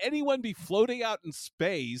would anyone be floating out in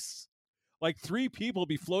space? Like 3 people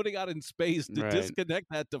be floating out in space to disconnect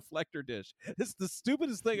that deflector dish. It's the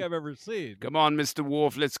stupidest thing I've ever seen. Come on, Mr.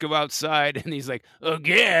 Wolf, let's go outside. And he's like,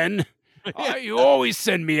 again? You always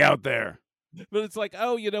send me out there. But it's like,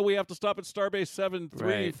 we have to stop at Starbase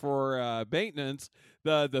 7-3 for maintenance.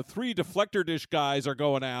 The 3 deflector dish guys are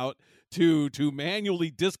going out to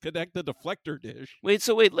manually disconnect the deflector dish.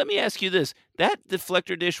 Wait, let me ask you this. That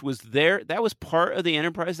deflector dish was there? That was part of the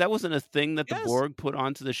Enterprise? That wasn't a thing that the Borg put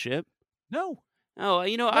onto the ship? No. Oh,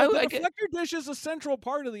 the deflector dish is a central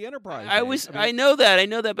part of the Enterprise. I know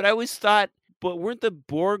that, but I always thought, but weren't the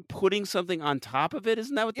Borg putting something on top of it?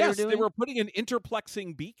 Isn't that what they were doing? Yes, they were putting an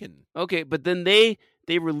interplexing beacon. Okay, but then they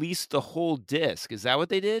released the whole disc. Is that what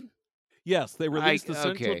they did? Yes, they released the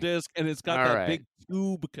central disc, and it's got that big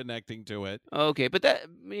tube connecting to it. Okay, but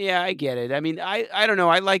I get it. I mean, I don't know.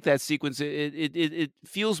 I like that sequence. It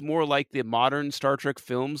feels more like the modern Star Trek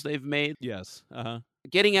films they've made. Yes. Uh-huh.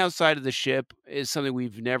 Getting outside of the ship is something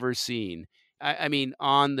we've never seen. I mean,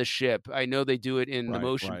 on the ship. I know they do it in the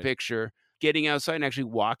motion picture. Getting outside and actually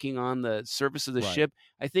walking on the surface of the ship,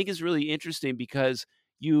 I think is really interesting because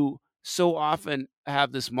you so often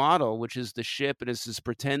have this model, which is the ship, and it's this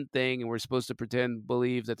pretend thing, and we're supposed to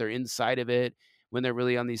believe that they're inside of it when they're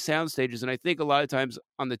really on these sound stages. And I think a lot of times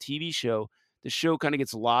on the TV show, the show kind of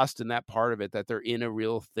gets lost in that part of it, that they're in a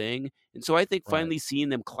real thing. And so I think finally seeing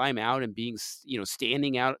them climb out and being,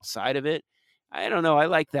 standing outside of it, I don't know. I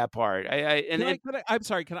like that part. I'm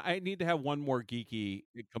sorry. I need to have one more geeky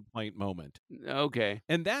complaint moment. Okay.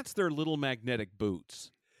 And that's their little magnetic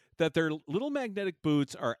boots. That their little magnetic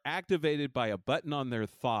boots are activated by a button on their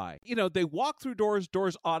thigh. They walk through doors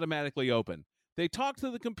automatically open. They talk to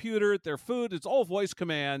the computer, their food, it's all voice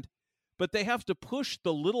command, but they have to push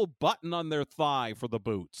the little button on their thigh for the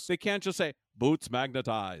boots. They can't just say, boots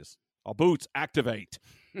magnetize, or boots activate,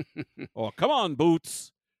 or come on,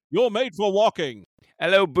 boots. You're made for walking.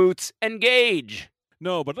 Hello, boots. Engage.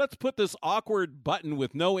 No, but let's put this awkward button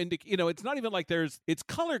with no it's not even like it's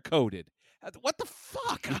color-coded. What the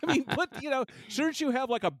fuck? I mean, shouldn't you have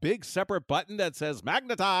like a big separate button that says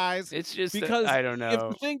magnetize? It's just because I don't know. If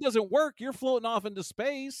the thing doesn't work, you're floating off into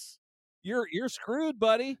space. You're screwed,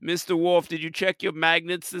 buddy. Mr. Wolf, did you check your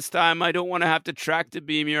magnets this time? I don't want to have to tractor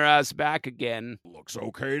beam your ass back again. Looks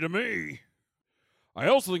okay to me. I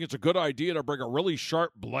also think it's a good idea to bring a really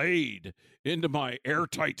sharp blade into my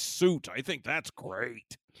airtight suit. I think that's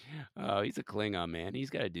great. Oh, he's a Klingon, man. He's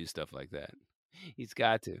got to do stuff like that. He's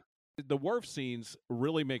got to. The Worf scenes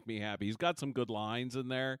really make me happy. He's got some good lines in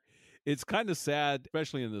there. It's kind of sad,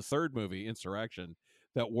 especially in the third movie, Insurrection,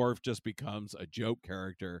 that Worf just becomes a joke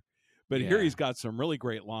character. But here he's got some really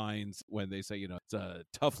great lines when they say, it's a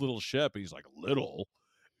tough little ship. And he's like, little.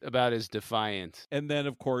 about as defiant. And then,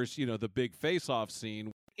 of course, the big face-off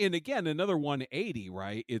scene. And again, another 180,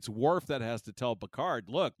 right? It's Worf that has to tell Picard,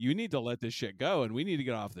 look, you need to let this shit go, and we need to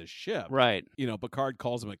get off this ship. Right. Picard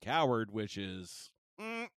calls him a coward, which is...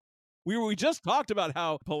 We just talked about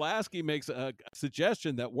how Pulaski makes a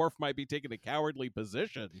suggestion that Worf might be taking a cowardly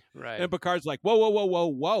position. Right. And Picard's like, whoa, whoa, whoa, whoa,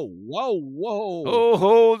 whoa, whoa, whoa. Oh,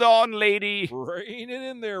 hold on, lady. Rein it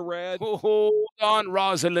in there, Red. Oh, hold on,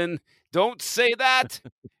 Rosalind. Don't say that.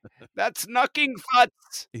 That's knocking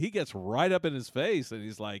futs. He gets right up in his face, and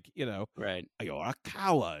he's like, Right. You're a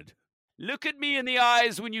coward. Look at me in the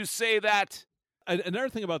eyes when you say that. Another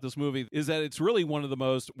thing about this movie is that it's really one of the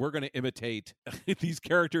most, we're going to imitate these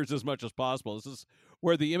characters as much as possible. This is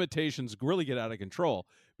where the imitations really get out of control,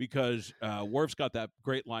 because Worf's got that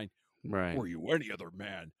great line, right? Were you any other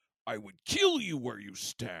man, I would kill you where you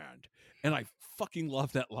stand. And I fucking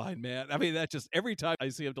love that line, man. I mean, that just, every time I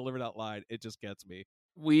see him deliver that line, it just gets me.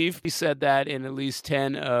 We've said that in at least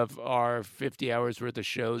 10 of our 50 hours worth of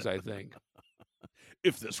shows, I think.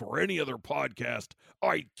 If this were any other podcast,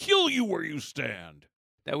 I'd kill you where you stand.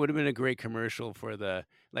 That would have been a great commercial for the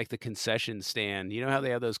concession stand. You know how they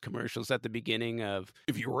have those commercials at the beginning of...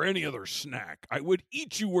 If you were any other snack, I would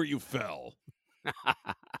eat you where you fell.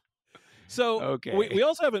 So, okay. we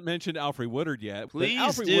also haven't mentioned Alfred Woodard yet. Please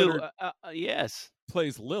Alfred do. Woodard yes.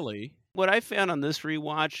 plays Lily. What I found on this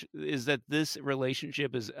rewatch is that this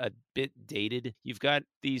relationship is a bit dated. You've got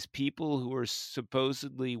these people who are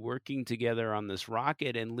supposedly working together on this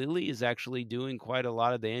rocket, and Lily is actually doing quite a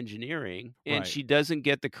lot of the engineering, and Right. she doesn't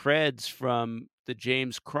get the creds from the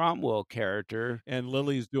James Cromwell character. And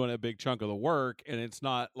Lily's doing a big chunk of the work, and it's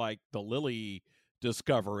not like the Lily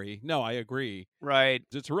discovery. No, I agree. Right.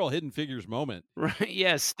 It's a real Hidden Figures moment. Right.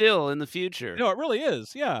 Yeah, still in the future. No, it really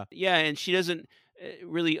is. Yeah. Yeah, and she doesn't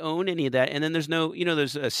really own any of that. And then there's no,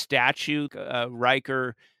 there's a statue.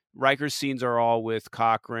 Riker's scenes are all with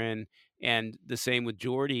Cochrane, and the same with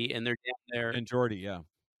Geordi, and they're down there. And Geordi, yeah.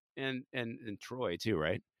 And Troy too,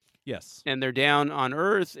 right? Yes. And they're down on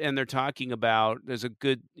Earth, and they're talking about, there's a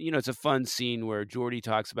good, it's a fun scene where Geordi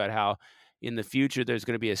talks about how in the future there's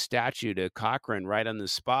going to be a statue to Cochrane right on the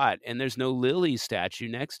spot, and there's no Lily statue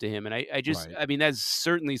next to him. And I just, Right. I mean, that's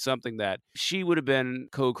certainly something that she would have been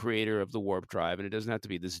co-creator of the warp drive, and it doesn't have to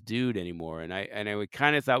be this dude anymore. And I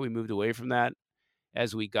kind of thought we moved away from that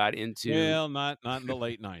as we got into... Well, not in the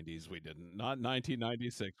late 90s, we didn't. Not in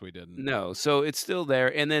 1996, we didn't. No, so it's still there.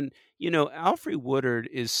 And then, Alfred Woodard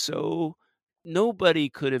is so... Nobody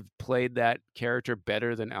could have played that character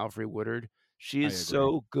better than Alfred Woodard. She is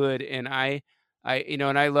so good, and I and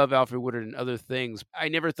I love Alfred Woodard and other things. I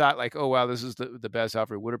never thought like, oh wow, this is the best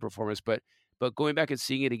Alfred Woodard performance, but going back and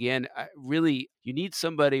seeing it again, really, you need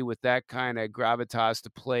somebody with that kind of gravitas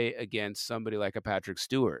to play against somebody like a Patrick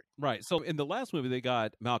Stewart. Right. So in the last movie, they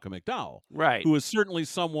got Malcolm McDowell, right, who is certainly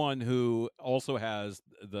someone who also has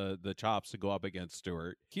the chops to go up against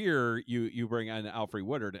Stewart. Here, you bring in Alfred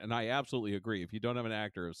Woodard, and I absolutely agree. If you don't have an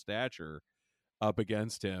actor of stature up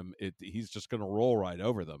against him, he's just going to roll right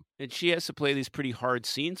over them. And she has to play these pretty hard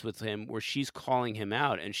scenes with him where she's calling him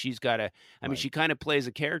out, and she's got to, I mean, she kind of plays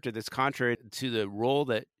a character that's contrary to the role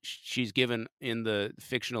that she's given in the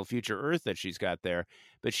fictional future Earth that she's got there,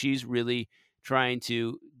 but she's really trying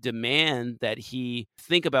to demand that he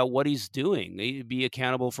think about what he's doing, be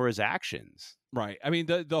accountable for his actions. Right. I mean,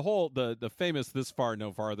 the whole, the famous "this far,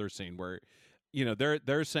 no farther" scene where,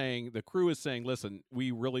 they're saying, the crew is saying, listen,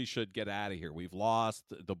 we really should get out of here. We've lost.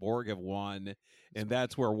 The Borg have won. And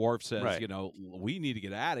that's where Worf says, we need to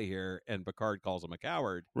get out of here. And Picard calls him a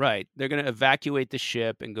coward. Right. They're going to evacuate the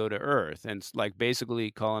ship and go to Earth and basically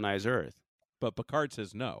colonize Earth. But Picard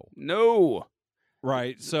says no. No.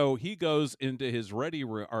 Right. So he goes into his ready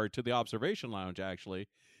room, or to the observation lounge, actually,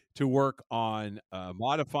 to work on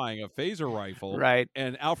modifying a phaser rifle. Right.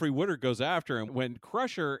 And Alfred Woodard goes after him when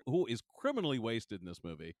Crusher, who is criminally wasted in this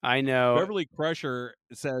movie. I know. Beverly Crusher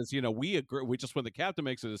says, we agree. We just, when the captain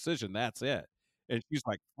makes a decision, that's it. And she's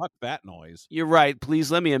like, fuck that noise. You're right.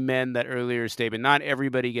 Please let me amend that earlier statement. Not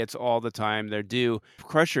everybody gets all the time they're due.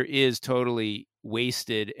 Crusher is totally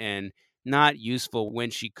wasted and not useful when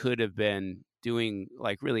she could have been doing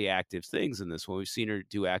like really active things in this one. We've seen her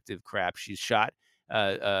do active crap. She's shot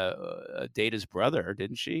Data's brother,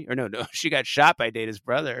 didn't she? Or no, she got shot by Data's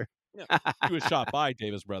brother. Yeah, she was shot by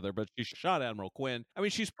Data's brother, but she shot Admiral Quinn. I mean,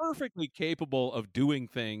 she's perfectly capable of doing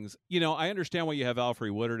things. I understand why you have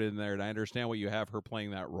Alfred Woodard in there, and I understand why you have her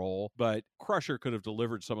playing that role, but Crusher could have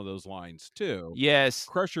delivered some of those lines, too. Yes.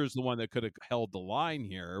 Crusher's the one that could have held the line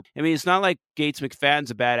here. I mean, it's not like Gates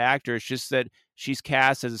McFadden's a bad actor. It's just that she's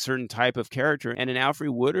cast as a certain type of character, and an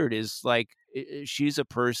Alfred Woodard is like she's a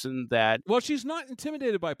person that... Well, she's not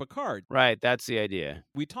intimidated by Picard. Right, that's the idea.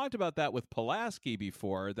 We talked about that with Pulaski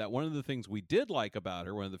before, that one of the things we did like about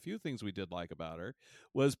her, one of the few things we did like about her,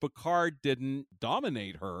 was Picard didn't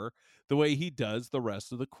dominate her the way he does the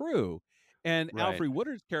rest of the crew. And Right. Alfred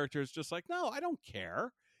Woodard's character is just like, no, I don't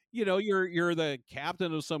care. You know, you're the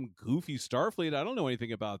captain of some goofy Starfleet. I don't know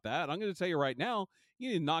anything about that. I'm going to tell you right now, you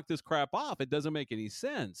need to knock this crap off. It doesn't make any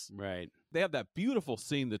sense. Right. They have that beautiful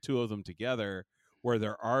scene, the two of them together, where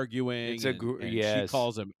they're arguing. It's a and yes. She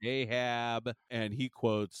calls him Ahab, and he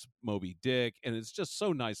quotes Moby Dick, and it's just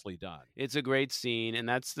so nicely done. It's a great scene, and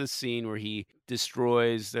that's the scene where he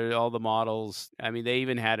destroys all the models. I mean, they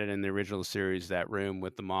even had it in the original series, that room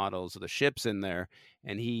with the models of the ships in there,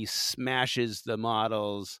 and he smashes the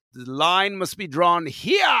models. The line must be drawn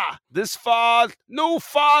here. This far, no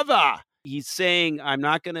farther. He's saying, I'm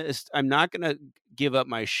not gonna give up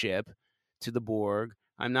my ship to the Borg.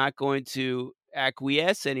 I'm not going to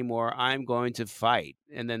acquiesce anymore. I'm going to fight.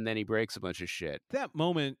 And then he breaks a bunch of shit. That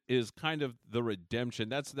moment is kind of the redemption.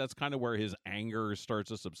 That's kind of where his anger starts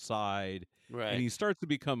to subside. Right. And he starts to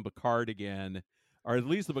become Picard again, or at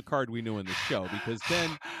least the Picard we knew in the show, because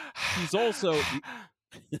then he's also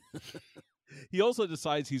he also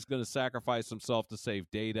decides he's going to sacrifice himself to save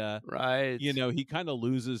Data. Right. You know, he kind of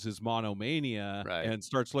loses his monomania and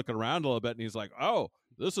starts looking around a little bit, and he's like, oh,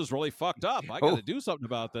 this is really fucked up. I got to do something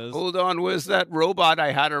about this. Hold on. Where's that robot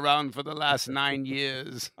I had around for the last 9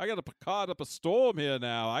 years? I got to Picard up a storm here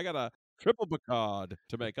now. I got to triple Picard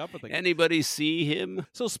to make up with it. Anybody see him?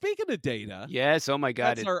 So speaking of Data. Yes. Oh, my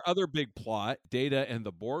God. That's our other big plot, Data and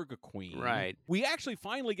the Borg Queen. Right. We actually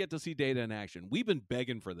finally get to see Data in action. We've been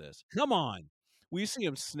begging for this. Come on. We see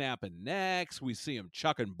him snapping necks. We see him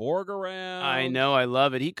chucking Borg around. I know. I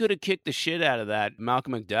love it. He could have kicked the shit out of that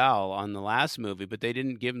Malcolm McDowell on the last movie, but they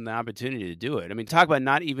didn't give him the opportunity to do it. I mean, talk about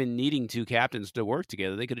not even needing two captains to work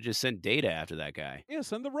together. They could have just sent Data after that guy. Yeah,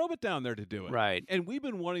 send the robot down there to do it. Right. And we've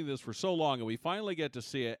been wanting this for so long, and we finally get to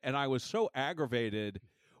see it. And I was so aggravated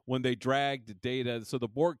when they dragged Data. So the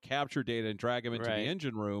Borg captured Data and drag him into the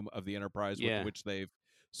engine room of the Enterprise, which they've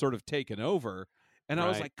sort of taken over. And I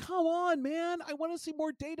was like, come on, man. I want to see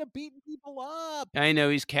more Data beating people up. I know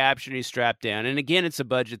he's captured, he's strapped down. And again, it's a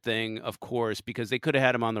budget thing, of course, because they could have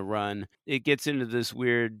had him on the run. It gets into this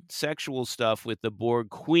weird sexual stuff with the Borg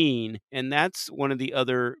Queen. And that's one of the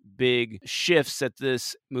other big shifts that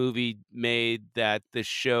this movie made that the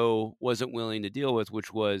show wasn't willing to deal with,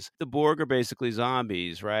 which was the Borg are basically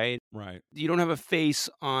zombies, right? Right. You don't have a face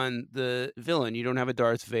on the villain. You don't have a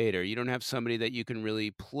Darth Vader. You don't have somebody that you can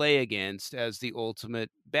really play against as the ultimate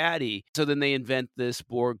baddie. So then they invent this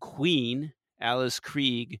Borg Queen, Alice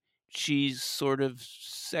Krieg. She sort of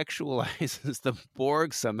sexualizes the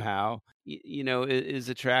Borg somehow, you know, is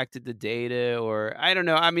attracted to Data, or I don't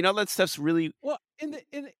know. I mean, all that stuff's really... Well, in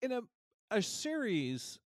a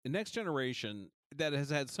series, Next Generation, that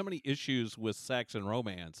has had so many issues with sex and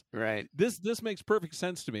romance. Right. This makes perfect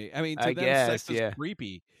sense to me. I mean, to them, sex is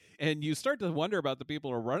creepy. And you start to wonder about the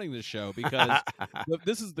people who are running the show, because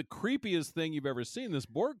this is the creepiest thing you've ever seen, this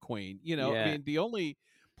Borg Queen. You know, I mean, the only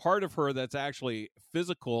part of her that's actually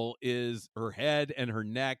physical is her head and her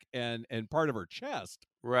neck and part of her chest.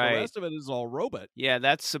 Right. The rest of it is all robot. Yeah,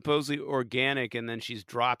 that's supposedly organic, and then she's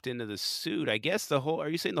dropped into the suit. I guess are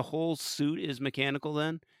you saying the whole suit is mechanical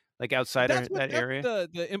then? Like outside that area?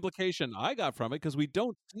 That's the implication I got from it, because we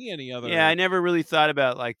don't see any other... Yeah, I never really thought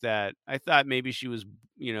about it like that. I thought maybe she was,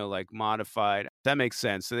 you know, like modified. That makes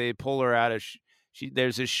sense. So they pull her out of...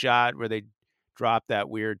 There's this shot where they drop that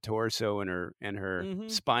weird torso and her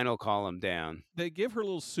spinal column down. They give her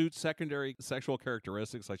little suit secondary sexual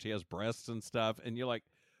characteristics, like she has breasts and stuff, and you're like,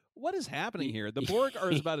 what is happening here? The Borg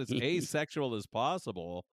are about as asexual as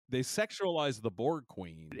possible. They sexualize the Borg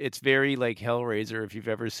Queen. It's very like Hellraiser, if you've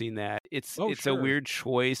ever seen that. It's a weird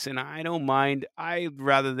choice, and I don't mind. I'd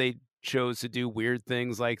rather they chose to do weird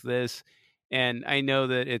things like this. And I know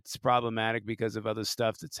that it's problematic because of other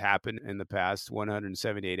stuff that's happened in the past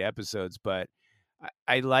 178 episodes, but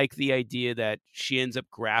I like the idea that she ends up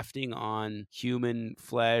grafting on human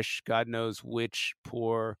flesh. God knows which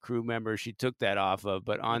poor crew member she took that off of,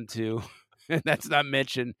 but onto, that's not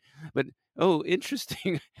mentioned, but oh,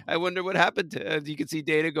 interesting. I wonder what happened to, you can see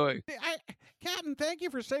Data going, Captain, thank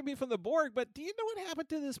you for saving me from the Borg, but do you know what happened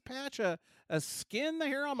to this patch of skin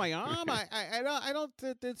here on my arm? I don't,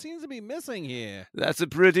 it seems to be missing here. That's a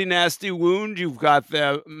pretty nasty wound you've got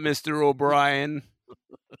there, Mr. O'Brien.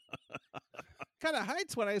 Kind of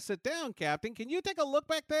hurts when I sit down, Captain. Can you take a look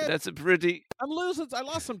back there? That's a pretty... I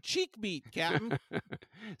lost some cheek meat, Captain.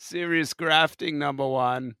 Serious grafting, number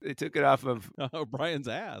one. They took it off of. Brian's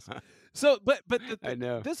ass. So, but I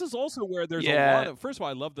know. this is also where there's a Yeah. lot of. First of all,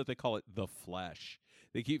 I love that they call it the flesh.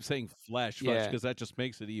 They keep saying flesh Yeah. because that just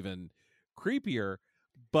makes it even creepier.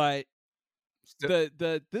 But So-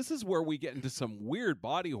 this is where we get into some weird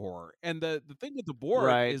body horror. And the thing with the Borg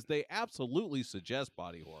Right. is they absolutely suggest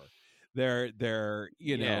body horror. They're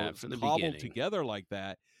Yeah, from the cobbled beginning. together like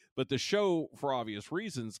that. But the show, for obvious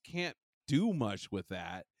reasons, can't do much with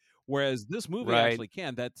that. Whereas this movie Right. actually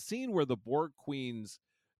can. That scene where the Borg Queen's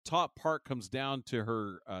top part comes down to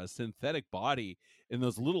her synthetic body and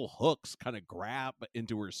those little hooks kind of grab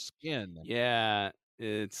into her skin. Yeah,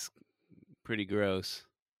 it's pretty gross.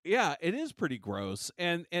 Yeah, it is pretty gross.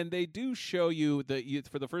 And they do show you that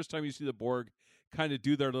for the first time you see the Borg kind of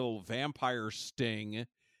do their little vampire sting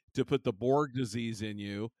to put the Borg disease in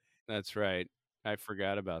you. That's right. I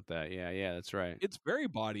forgot about that. Yeah, that's right. It's very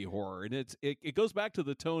body horror, and it goes back to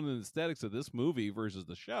the tone and aesthetics of this movie versus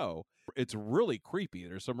the show. It's really creepy.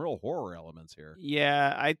 There's some real horror elements here.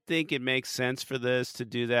 Yeah, I think it makes sense for this to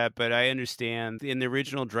do that, but I understand in the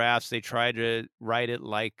original drafts they tried to write it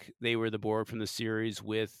like they were the Borg from the series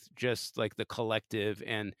with just like the collective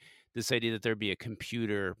and this idea that there'd be a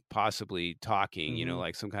computer possibly talking, Mhm.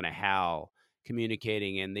 like some kind of HAL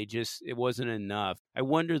communicating, and it wasn't enough. I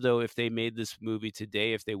wonder though if they made this movie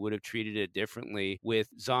today, if they would have treated it differently with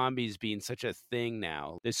zombies being such a thing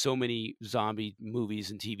now. There's so many zombie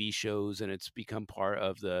movies and TV shows, and it's become part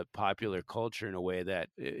of the popular culture in a way that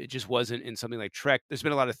it just wasn't in something like Trek. There's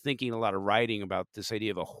been a lot of thinking, a lot of writing about this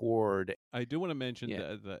idea of a horde. I do want to mention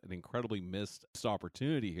Yeah. an incredibly missed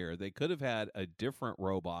opportunity here. They could have had a different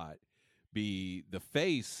robot be the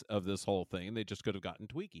face of this whole thing. They just could have gotten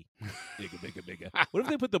Tweaky. Bigga. What if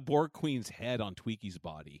they put the Borg Queen's head on Tweaky's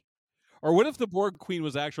body? Or what if the Borg Queen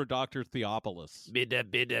was actual Dr. Theopolis?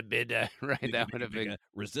 Bidda. Right, that would have been.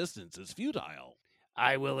 Resistance is futile.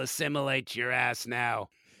 I will assimilate your ass now.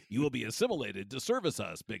 You will be assimilated to service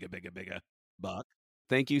us, bigga, Buck.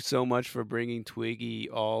 Thank you so much for bringing Twiggy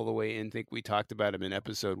all the way in. I think we talked about him in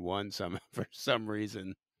episode 1 for some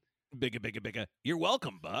reason. Bigga. You're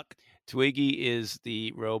welcome, Buck. Twiggy is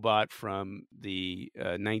the robot from the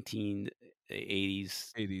 1980s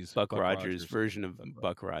 80s Buck Rogers version of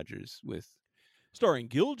Buck Rogers starring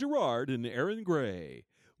Gil Gerard and Aaron Gray,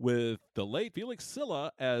 with the late Felix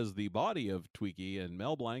Silla as the body of Twiggy and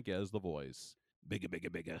Mel Blanc as the voice.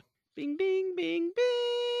 Bigga. Bing, bing, bing, bing.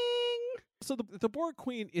 So the Borg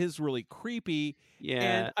Queen is really creepy. Yeah.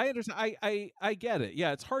 And I understand. I get it.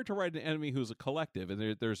 Yeah, it's hard to write an enemy who's a collective,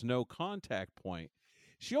 and there's no contact point.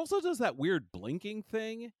 She also does that weird blinking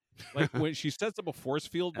thing, like when she sets up a force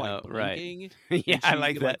field by blinking. Right. Yeah, I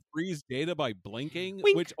like that. Freeze data by blinking,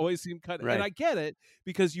 Wink. which always seemed kind of. Right. And I get it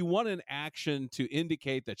because you want an action to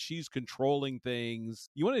indicate that she's controlling things.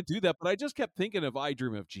 You want to do that, but I just kept thinking of I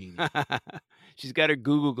Dream of Jeannie. She's got her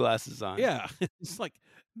Google glasses on. Yeah, it's like,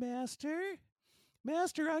 Master,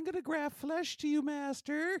 I'm gonna graft flesh to you,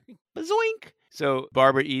 Master. Bazoink! So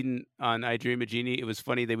Barbara Eden on I Dream of Jeannie, it was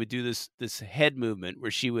funny. They would do this head movement where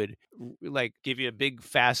she would like give you a big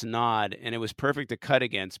fast nod, and it was perfect to cut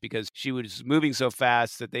against because she was moving so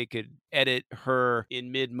fast that they could edit her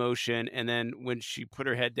in mid motion, and then when she put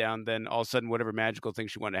her head down, then all of a sudden whatever magical thing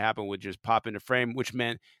she wanted to happen would just pop into frame, which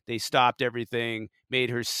meant they stopped everything, made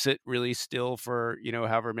her sit really still for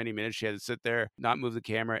however many minutes she had to sit there, not move the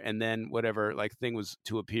camera, and then whatever like thing was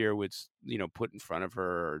to appear was put in front of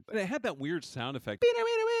her. But it had that weird sound effect.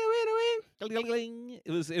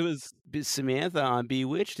 It was Samantha on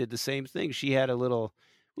Bewitched did the same thing. She had a little.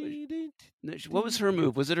 What was her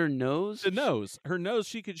move? Was it her nose? The nose. Her nose.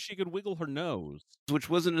 She could wiggle her nose, which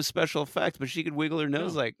wasn't a special effect, but she could wiggle her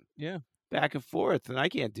nose back and forth. And I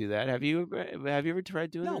can't do that. Have you ever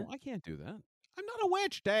tried doing that? No, I can't do that. I'm not a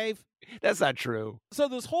witch, Dave. That's not true. So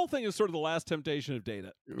this whole thing is sort of the last temptation of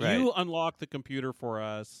Data. Right. You unlock the computer for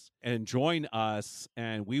us and join us,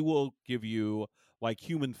 and we will give you like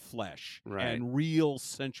human flesh and real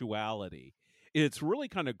sensuality. It's really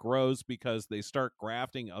kind of gross because they start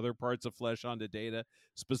grafting other parts of flesh onto Data,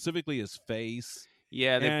 specifically his face.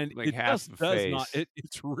 Yeah, and like it half just the does face. not.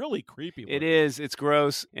 It's really creepy. It is. It's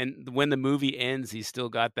gross. And when the movie ends, he's still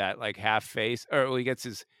got that like half face, or he gets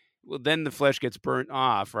his. Well, then the flesh gets burnt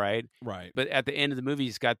off, right? Right. But at the end of the movie,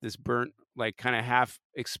 he's got this burnt, like kind of half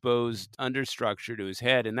exposed understructure to his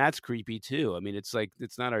head, and that's creepy too. I mean, it's like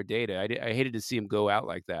it's not our Data. I hated to see him go out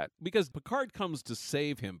like that because Picard comes to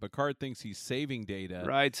save him. Picard thinks he's saving Data,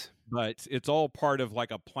 right? But it's all part of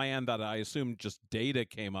like a plan that I assume just Data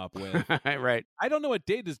came up with, right? I don't know what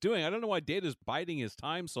Data's doing. I don't know why Data's biding his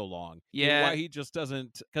time so long. Yeah, why he just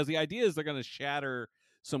doesn't? Because the idea is they're going to shatter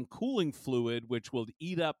some cooling fluid which will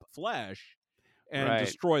eat up flesh and Right.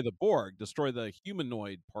 destroy the Borg, destroy the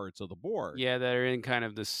humanoid parts of the Borg. Yeah, that are in kind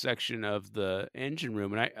of the section of the engine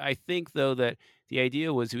room. And I think, though, that the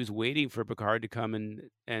idea was he was waiting for Picard to come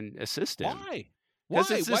and assist him. Why? Because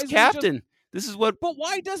Why? it's Why this isn't he just? captain. This is what. But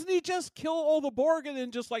why doesn't he just kill all the Borg and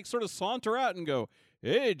then just like sort of saunter out and go,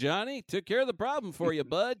 "Hey, Johnny, took care of the problem for you,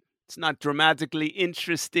 bud." It's not dramatically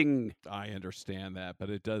interesting. I understand that, but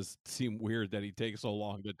it does seem weird that he takes so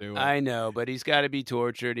long to do it. I know, but he's got to be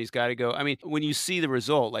tortured. He's got to go. I mean, when you see the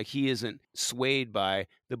result, like he isn't swayed by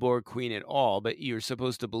the Borg Queen at all, but you're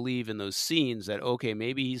supposed to believe in those scenes that, okay,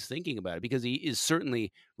 maybe he's thinking about it, because he is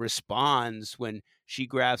certainly responds when she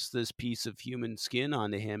grafts this piece of human skin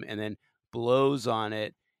onto him and then blows on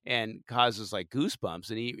it and causes like goosebumps,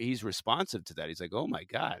 and he's responsive to that. He's like, "Oh my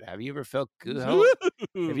God, have you ever felt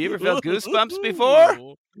goosebumps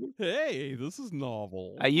before? Hey, this is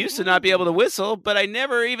novel. I used to not be able to whistle, but I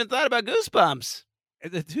never even thought about goosebumps."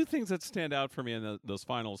 And the two things that stand out for me in those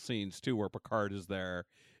final scenes too, where Picard is there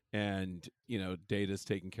and Data's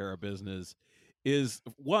taking care of business, is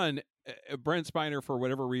one, Brent Spiner for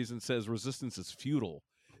whatever reason says resistance is futile.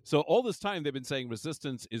 So all this time they've been saying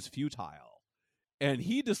resistance is futile, and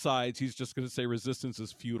he decides he's just going to say resistance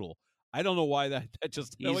is futile. I don't know why that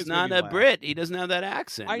just He's not a Brit. He doesn't have that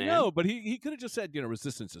accent. I man. know, but he could have just said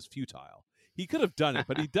resistance is futile. He could have done it,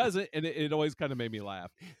 but he doesn't, and it always kind of made me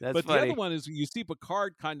laugh. That's but funny. The other one is you see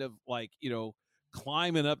Picard kind of like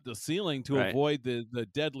climbing up the ceiling to Right. avoid the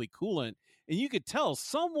deadly coolant, and you could tell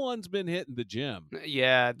someone's been hitting the gym.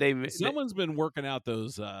 Yeah, Someone's been working out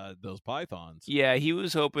those pythons. Yeah, he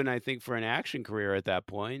was hoping, I think, for an action career at that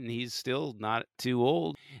point, and he's still not too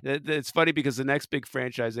old. It's funny because the next big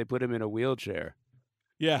franchise, they put him in a wheelchair.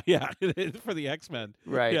 Yeah, for the X-Men.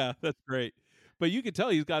 Right. Yeah, that's great. But you could tell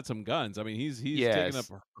he's got some guns. I mean, he's taking up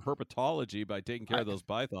Yes. herpetology by taking care of those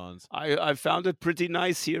pythons. I found it pretty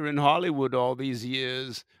nice here in Hollywood all these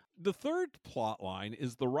years. The third plot line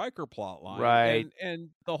is the Riker plot line. Right. And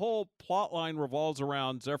the whole plot line revolves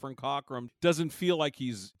around Zefram Cochrane doesn't feel like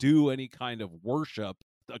he's due any kind of worship.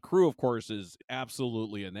 The crew, of course, is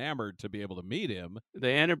absolutely enamored to be able to meet him. The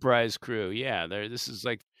Enterprise crew, yeah. This is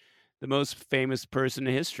like the most famous person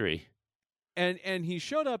in history. And he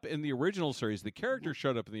showed up in the original series. The character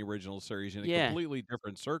showed up in the original series in a completely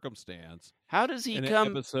different circumstance. How does he in come?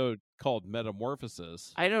 An episode called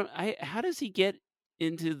Metamorphosis. How does he get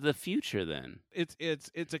into the future then?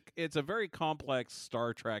 It's a very complex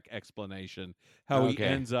Star Trek explanation how he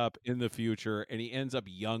ends up in the future, and he ends up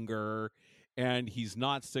younger, and he's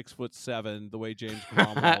not 6'7" the way James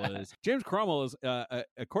Cromwell is. James Cromwell is,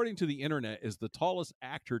 according to the internet, is the tallest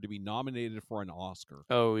actor to be nominated for an Oscar.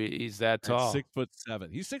 Oh, he's that tall.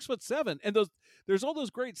 6'7". He's 6'7", and there's all those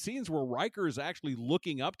great scenes where Riker is actually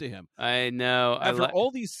looking up to him. I know. After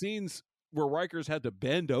all these scenes where Riker's had to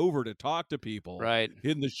bend over to talk to people, right,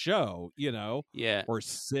 in the show, yeah, or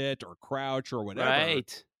sit or crouch or whatever.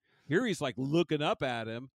 Right. Here he's like looking up at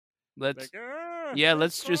him. Let's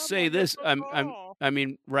just say this. I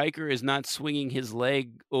mean, Riker is not swinging his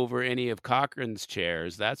leg over any of Cochrane's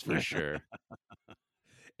chairs. That's for sure.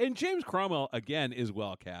 And James Cromwell again is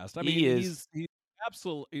well cast. I mean, he's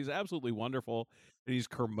absolutely wonderful. And he's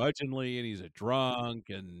curmudgeonly, and he's a drunk.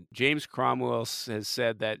 And James Cromwell has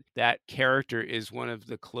said that character is one of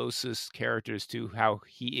the closest characters to how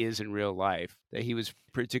he is in real life. That he was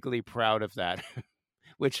particularly proud of that.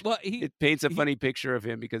 Which it paints a funny picture of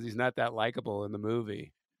him because he's not that likable in the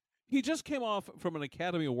movie. He just came off from an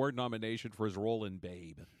Academy Award nomination for his role in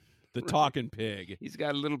Babe, the talking pig. He's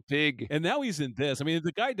got a little pig. And now he's in this. I mean,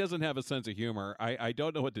 the guy doesn't have a sense of humor. I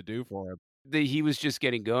don't know what to do for him. He was just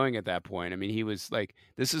getting going at that point. I mean, he was like,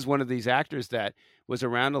 this is one of these actors that was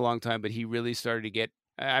around a long time, but he really started to get,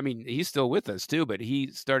 I mean, he's still with us too, but he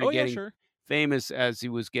started getting famous as he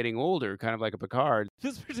was getting older, kind of like a Picard.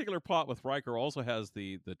 This particular plot with Riker also has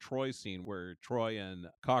the Troy scene where Troy and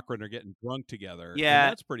Cochrane are getting drunk together. Yeah,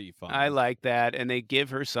 and that's pretty fun. I like that. And they give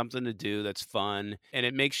her something to do that's fun. And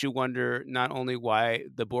it makes you wonder not only why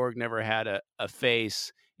the Borg never had a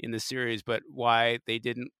face in the series, but why they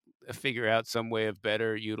didn't figure out some way of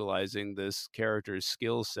better utilizing this character's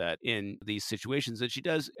skill set in these situations. That she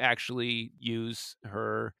does actually use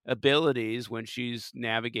her abilities when she's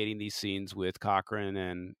navigating these scenes with Cochrane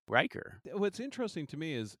and Riker. What's interesting to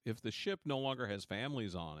me is if the ship no longer has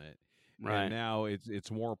families on it, right, and now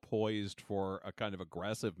it's more poised for a kind of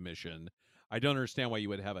aggressive mission, I don't understand why you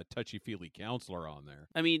would have a touchy-feely counselor on there.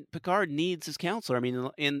 I mean, Picard needs his counselor. I mean,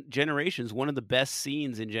 in Generations, one of the best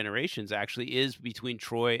scenes in Generations actually is between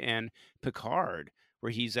Troy and Picard,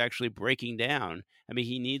 where he's actually breaking down. I mean,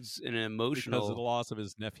 he needs an emotional... Because of the loss of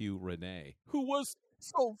his nephew, Rene, who was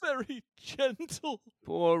So very gentle.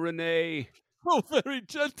 Poor Renee. So very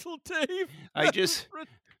gentle, Dave. I just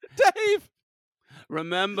Dave,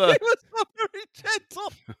 remember, he was so very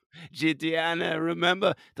gentle. Diana,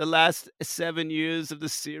 remember the last 7 years of the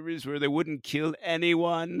series where they wouldn't kill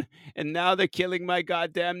anyone, and now they're killing my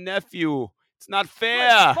goddamn nephew. It's not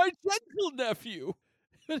fair. My gentle nephew.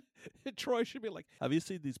 Troy should be like, have you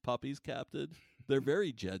seen these puppies, Captain? They're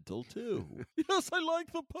very gentle, too. Yes, I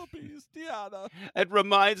like the puppies, Diana. It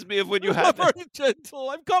reminds me of when you They're had very gentle.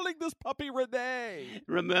 I'm calling this puppy Renee.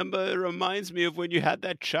 Remember, it reminds me of when you had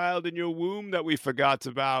that child in your womb that we forgot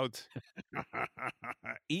about.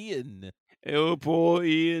 Ian. Oh, poor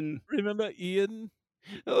Ian. Remember Ian?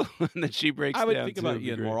 Oh, and then she breaks I would down. think too. about It'd be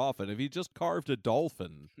Ian great. more often. If he just carved a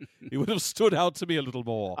dolphin, he would have stood out to me a little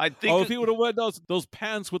more. I think Oh, if he would have worn those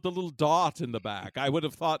pants with the little dot in the back, I would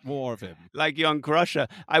have thought more of him. Like young Crusher.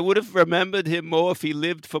 I would have remembered him more if he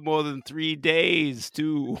lived for more than 3 days,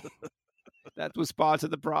 too. That was part of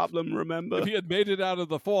the problem, remember? If he had made it out of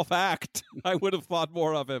the fourth act, I would have thought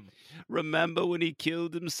more of him. Remember when he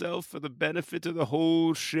killed himself for the benefit of the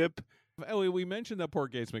whole ship? Oh, we mentioned that poor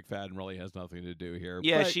Gates McFadden really has nothing to do here.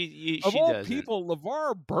 Yeah, but she of all doesn't. people,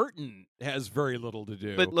 LeVar Burton has very little to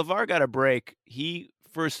do. But LeVar got a break. He,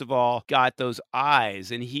 first of all, got those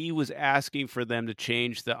eyes, and he was asking for them to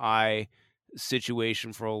change the eye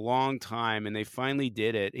situation for a long time, and they finally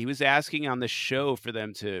did it. He was asking on the show for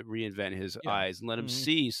them to reinvent his eyes and let him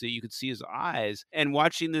see, so you could see his eyes. And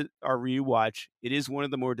watching our rewatch, it is one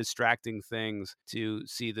of the more distracting things to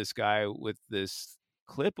see this guy with this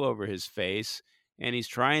clip over his face, and he's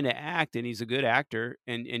trying to act, and he's a good actor,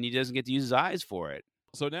 and he doesn't get to use his eyes for it.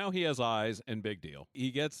 So now he has eyes, and big deal.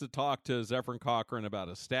 He gets to talk to Zephyr Cochrane about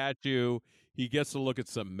a statue. He gets to look at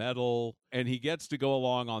some metal, and he gets to go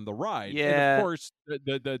along on the ride. Yeah. And of course,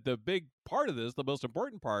 the big part of this, the most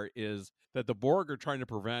important part, is that the Borg are trying to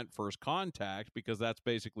prevent first contact, because that's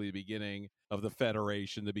basically the beginning of the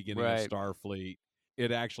Federation, the beginning of Starfleet.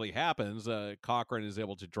 It actually happens. Cochrane is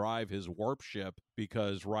able to drive his warp ship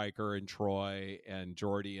because Riker and Troy and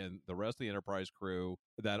Geordi and the rest of the Enterprise crew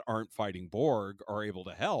that aren't fighting Borg are able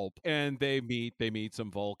to help, and they meet some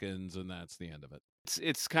Vulcans, and that's the end of it.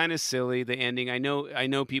 It's kind of silly, the ending. I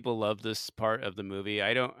know people love this part of the movie.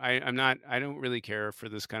 I don't really care for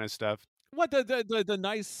this kind of stuff. What, the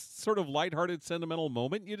nice sort of lighthearted sentimental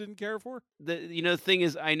moment you didn't care for? The thing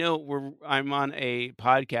is, I know I'm on a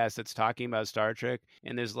podcast that's talking about Star Trek,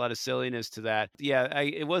 and there's a lot of silliness to that. Yeah,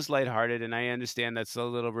 it was lighthearted, and I understand that's a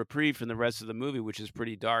little reprieve from the rest of the movie, which is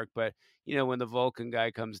pretty dark. But when the Vulcan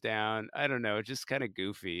guy comes down, I don't know, it's just kind of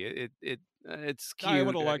goofy. It's cute. I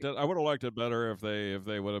would have liked it. I would have liked it better if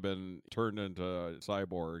they would have been turned into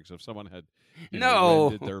cyborgs. If someone had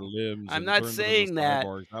rendered their limbs. I'm and not turned them saying into that.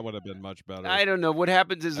 cyborgs, that would have been much better. I don't know what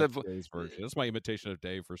happens is Dave's version. That's my imitation of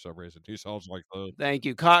Dave for some reason. He sounds like those. Thank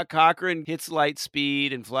you. Cochrane hits light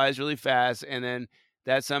speed and flies really fast, and then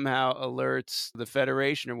that somehow alerts the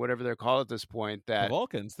Federation or whatever they're called at this point. That the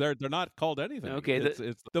Vulcans, they're not called anything. Okay,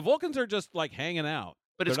 it's the Vulcans are just like hanging out.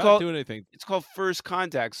 But they're it's not called doing anything. It's called first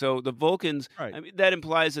contact. So the Vulcans, right. I mean, that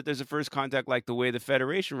implies that there's a first contact, like the way the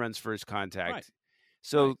Federation runs first contact. Right.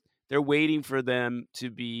 So they're waiting for them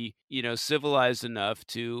to be, civilized enough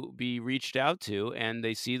to be reached out to, and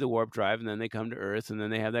they see the warp drive, and then they come to Earth, and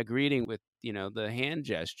then they have that greeting with, the hand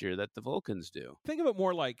gesture that the Vulcans do. Think of it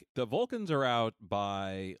more like the Vulcans are out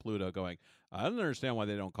by Pluto going, I don't understand why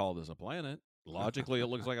they don't call this a planet. Logically, it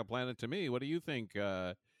looks like a planet to me. What do you think,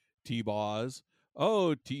 T-Boz?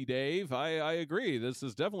 Oh, T-Dave, I agree. This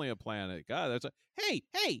is definitely a planet. God, that's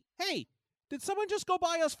Hey, did someone just go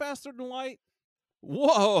by us faster than light?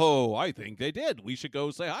 Whoa, I think they did. We should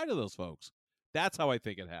go say hi to those folks. That's how I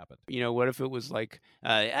think it happened. What if it was like,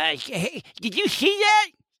 hey, did you see that?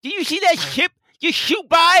 Did you see that ship just shoot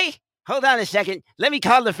by? Hold on a second. Let me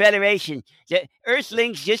call the Federation. The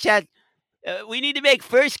Earthlings just had, we need to make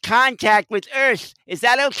first contact with Earth. Is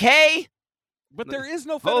that okay? But there is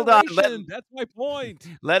no Federation. That's my point.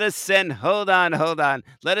 Hold on.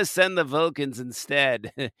 Let us send the Vulcans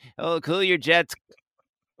instead. Oh, cool your jets.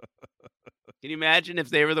 Can you imagine if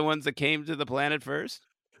they were the ones that came to the planet first?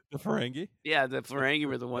 The Ferengi? Yeah, the Ferengi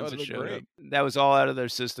were the ones that showed great. up. That was all out of their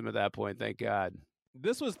system at that point, thank God.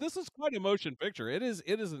 This is quite a motion picture. It is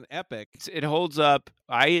an epic. It holds up.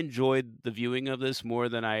 I enjoyed the viewing of this more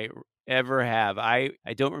than I ever have. I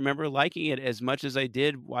don't remember liking it as much as I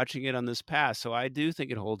did watching it on this pass, so I do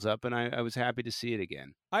think it holds up, and I was happy to see it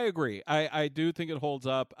again. I agree. I do think it holds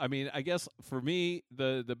up. I mean, I guess for me,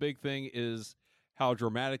 the big thing is how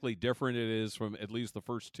dramatically different it is from at least the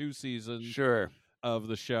first two seasons. Sure. of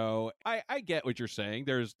the show. I get what you're saying.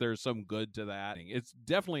 There's some good to that. It's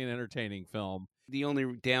definitely an entertaining film. The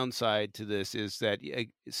only downside to this is that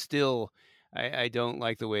still, I don't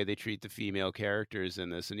like the way they treat the female characters in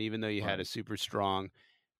this. And even though you had a Right. super strong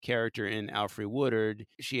character in Alfre Woodard,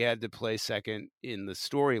 she had to play second in the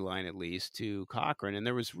storyline, at least, to Cochran. And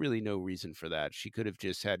there was really no reason for that. She could have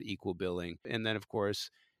just had equal billing. And then, of course,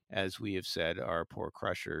 as we have said, our poor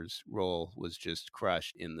Crusher's role was just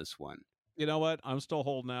crushed in this one. You know what? I'm still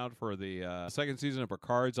holding out for the second season of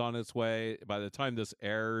Picard's on its way. By the time this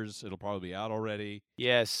airs, it'll probably be out already.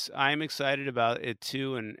 Yes, I'm excited about it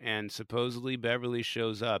too, and supposedly Beverly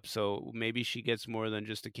shows up, so maybe she gets more than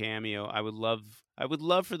just a cameo. I would love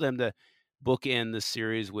for them to bookend the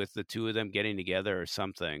series with the two of them getting together or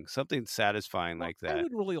something satisfying Well, like I that.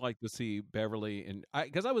 would really like to see Beverly, and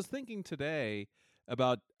because I was thinking today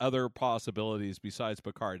about other possibilities besides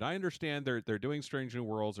Picard. I understand they're doing Strange New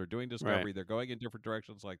Worlds, they're doing Discovery, they're going in different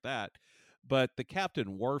directions like that. But the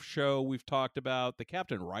Captain Worf show we've talked about, the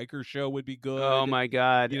Captain Riker show would be good. Oh my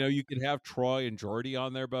God! You know, you could have Troy and Geordi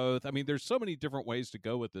on there both. I mean, there's so many different ways to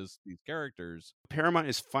go with these characters. Paramount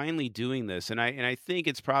is finally doing this, and I think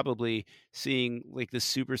it's probably seeing like the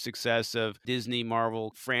super success of Disney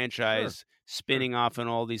Marvel franchise spinning off on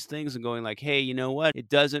all these things and going like, hey, you know what? It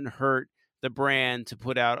doesn't hurt the brand to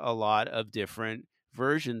put out a lot of different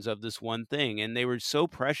versions of this one thing. And they were so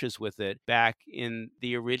precious with it back in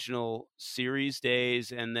the original series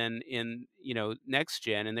days and then in, next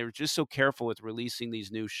gen. And they were just so careful with releasing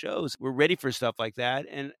these new shows. We're ready for stuff like that.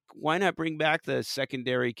 And why not bring back the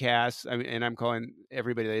secondary cast? I mean, and I'm calling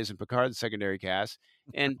everybody that isn't Picard the secondary cast,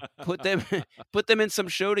 and put them in some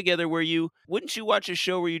show together where wouldn't you watch a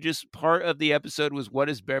show where you just part of the episode was what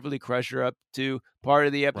is Beverly Crusher up to? Part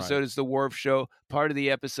of the episode is the Worf show. Part of the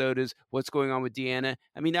episode is what's going on with Deanna.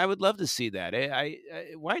 I mean, I would love to see that.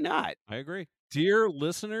 Why not? I agree. Dear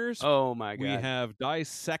listeners, oh my God, we have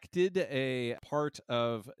dissected a part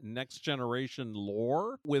of Next Generation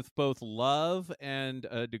lore with both love and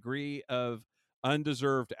a degree of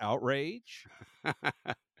undeserved outrage.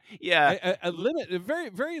 Yeah, a limit, very,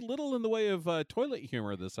 very little in the way of toilet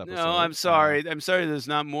humor this episode. No, I'm sorry. I'm sorry there's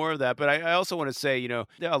not more of that. But I also want to say,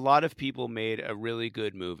 a lot of people made a really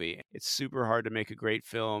good movie. It's super hard to make a great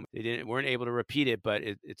film. They weren't able to repeat it, but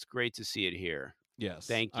it's great to see it here. Yes.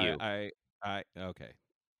 Thank you. Okay.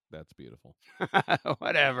 That's beautiful.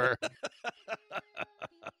 Whatever.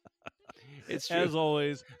 It's true. As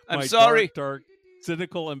always, I'm my sorry. dark,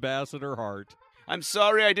 cynical ambassador heart. I'm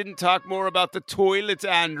sorry I didn't talk more about the toilet,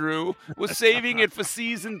 Andrew. We're saving it for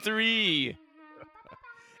season 3.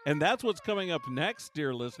 And that's what's coming up next,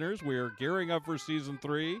 dear listeners. We're gearing up for season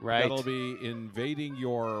 3. Right. That'll be invading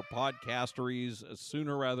your podcasteries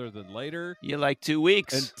sooner rather than later. You like 2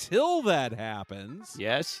 weeks. Until that happens,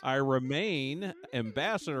 yes, I remain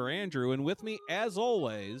Ambassador Andrew, and with me, as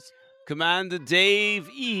always, Commander Dave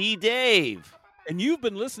E. Dave. And you've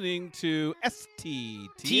been listening to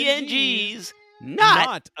TNGeez,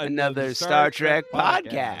 not another Star Trek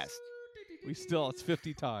podcast. It's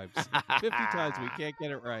 50 times. 50 times we can't get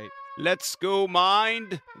it right. Let's go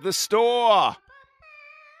mind the store.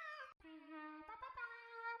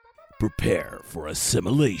 Prepare for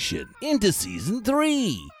assimilation into Season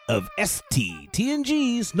 3 of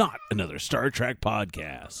TNGeez, not another Star Trek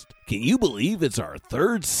podcast. Can you believe it's our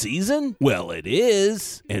 3rd season? Well, it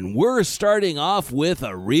is. And we're starting off with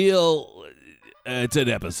a real... it's an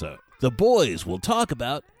episode. The boys will talk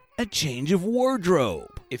about a change of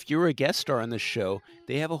wardrobe. If you're a guest star on this show,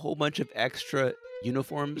 they have a whole bunch of extra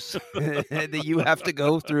uniforms that you have to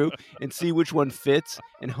go through and see which one fits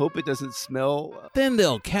and hope it doesn't smell. Then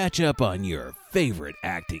they'll catch up on your favorite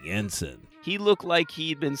acting ensign. He looked like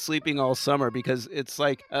he'd been sleeping all summer because it's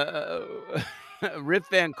like Rip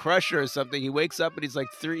Van Crusher or something. He wakes up and he's like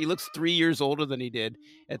he looks 3 years older than he did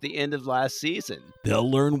at the end of last season. They'll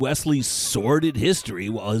learn Wesley's sordid history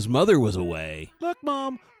while his mother was away. Look,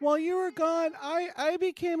 Mom, while you were gone, I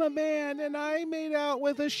became a man and I made out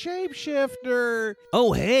with a shapeshifter.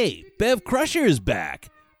 Oh, hey, Bev Crusher is back.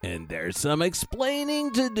 And there's some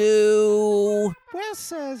explaining to do. Wes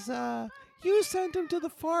says, you sent him to the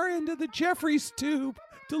far end of the Jeffries tube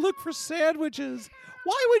to look for sandwiches.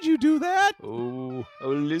 Why would you do that? Oh,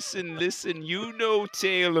 listen, you know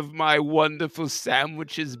tale of my wonderful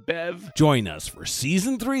sandwiches, Bev. Join us for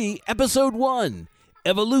Season 3, Episode 1,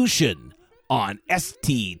 Evolution, on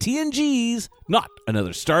TNGeez, not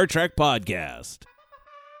another Star Trek podcast.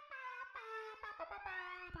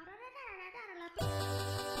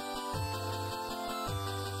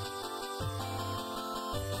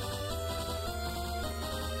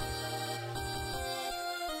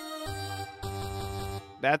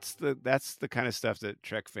 that's the kind of stuff that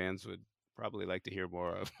Trek fans would probably like to hear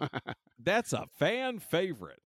more of. That's a fan favorite.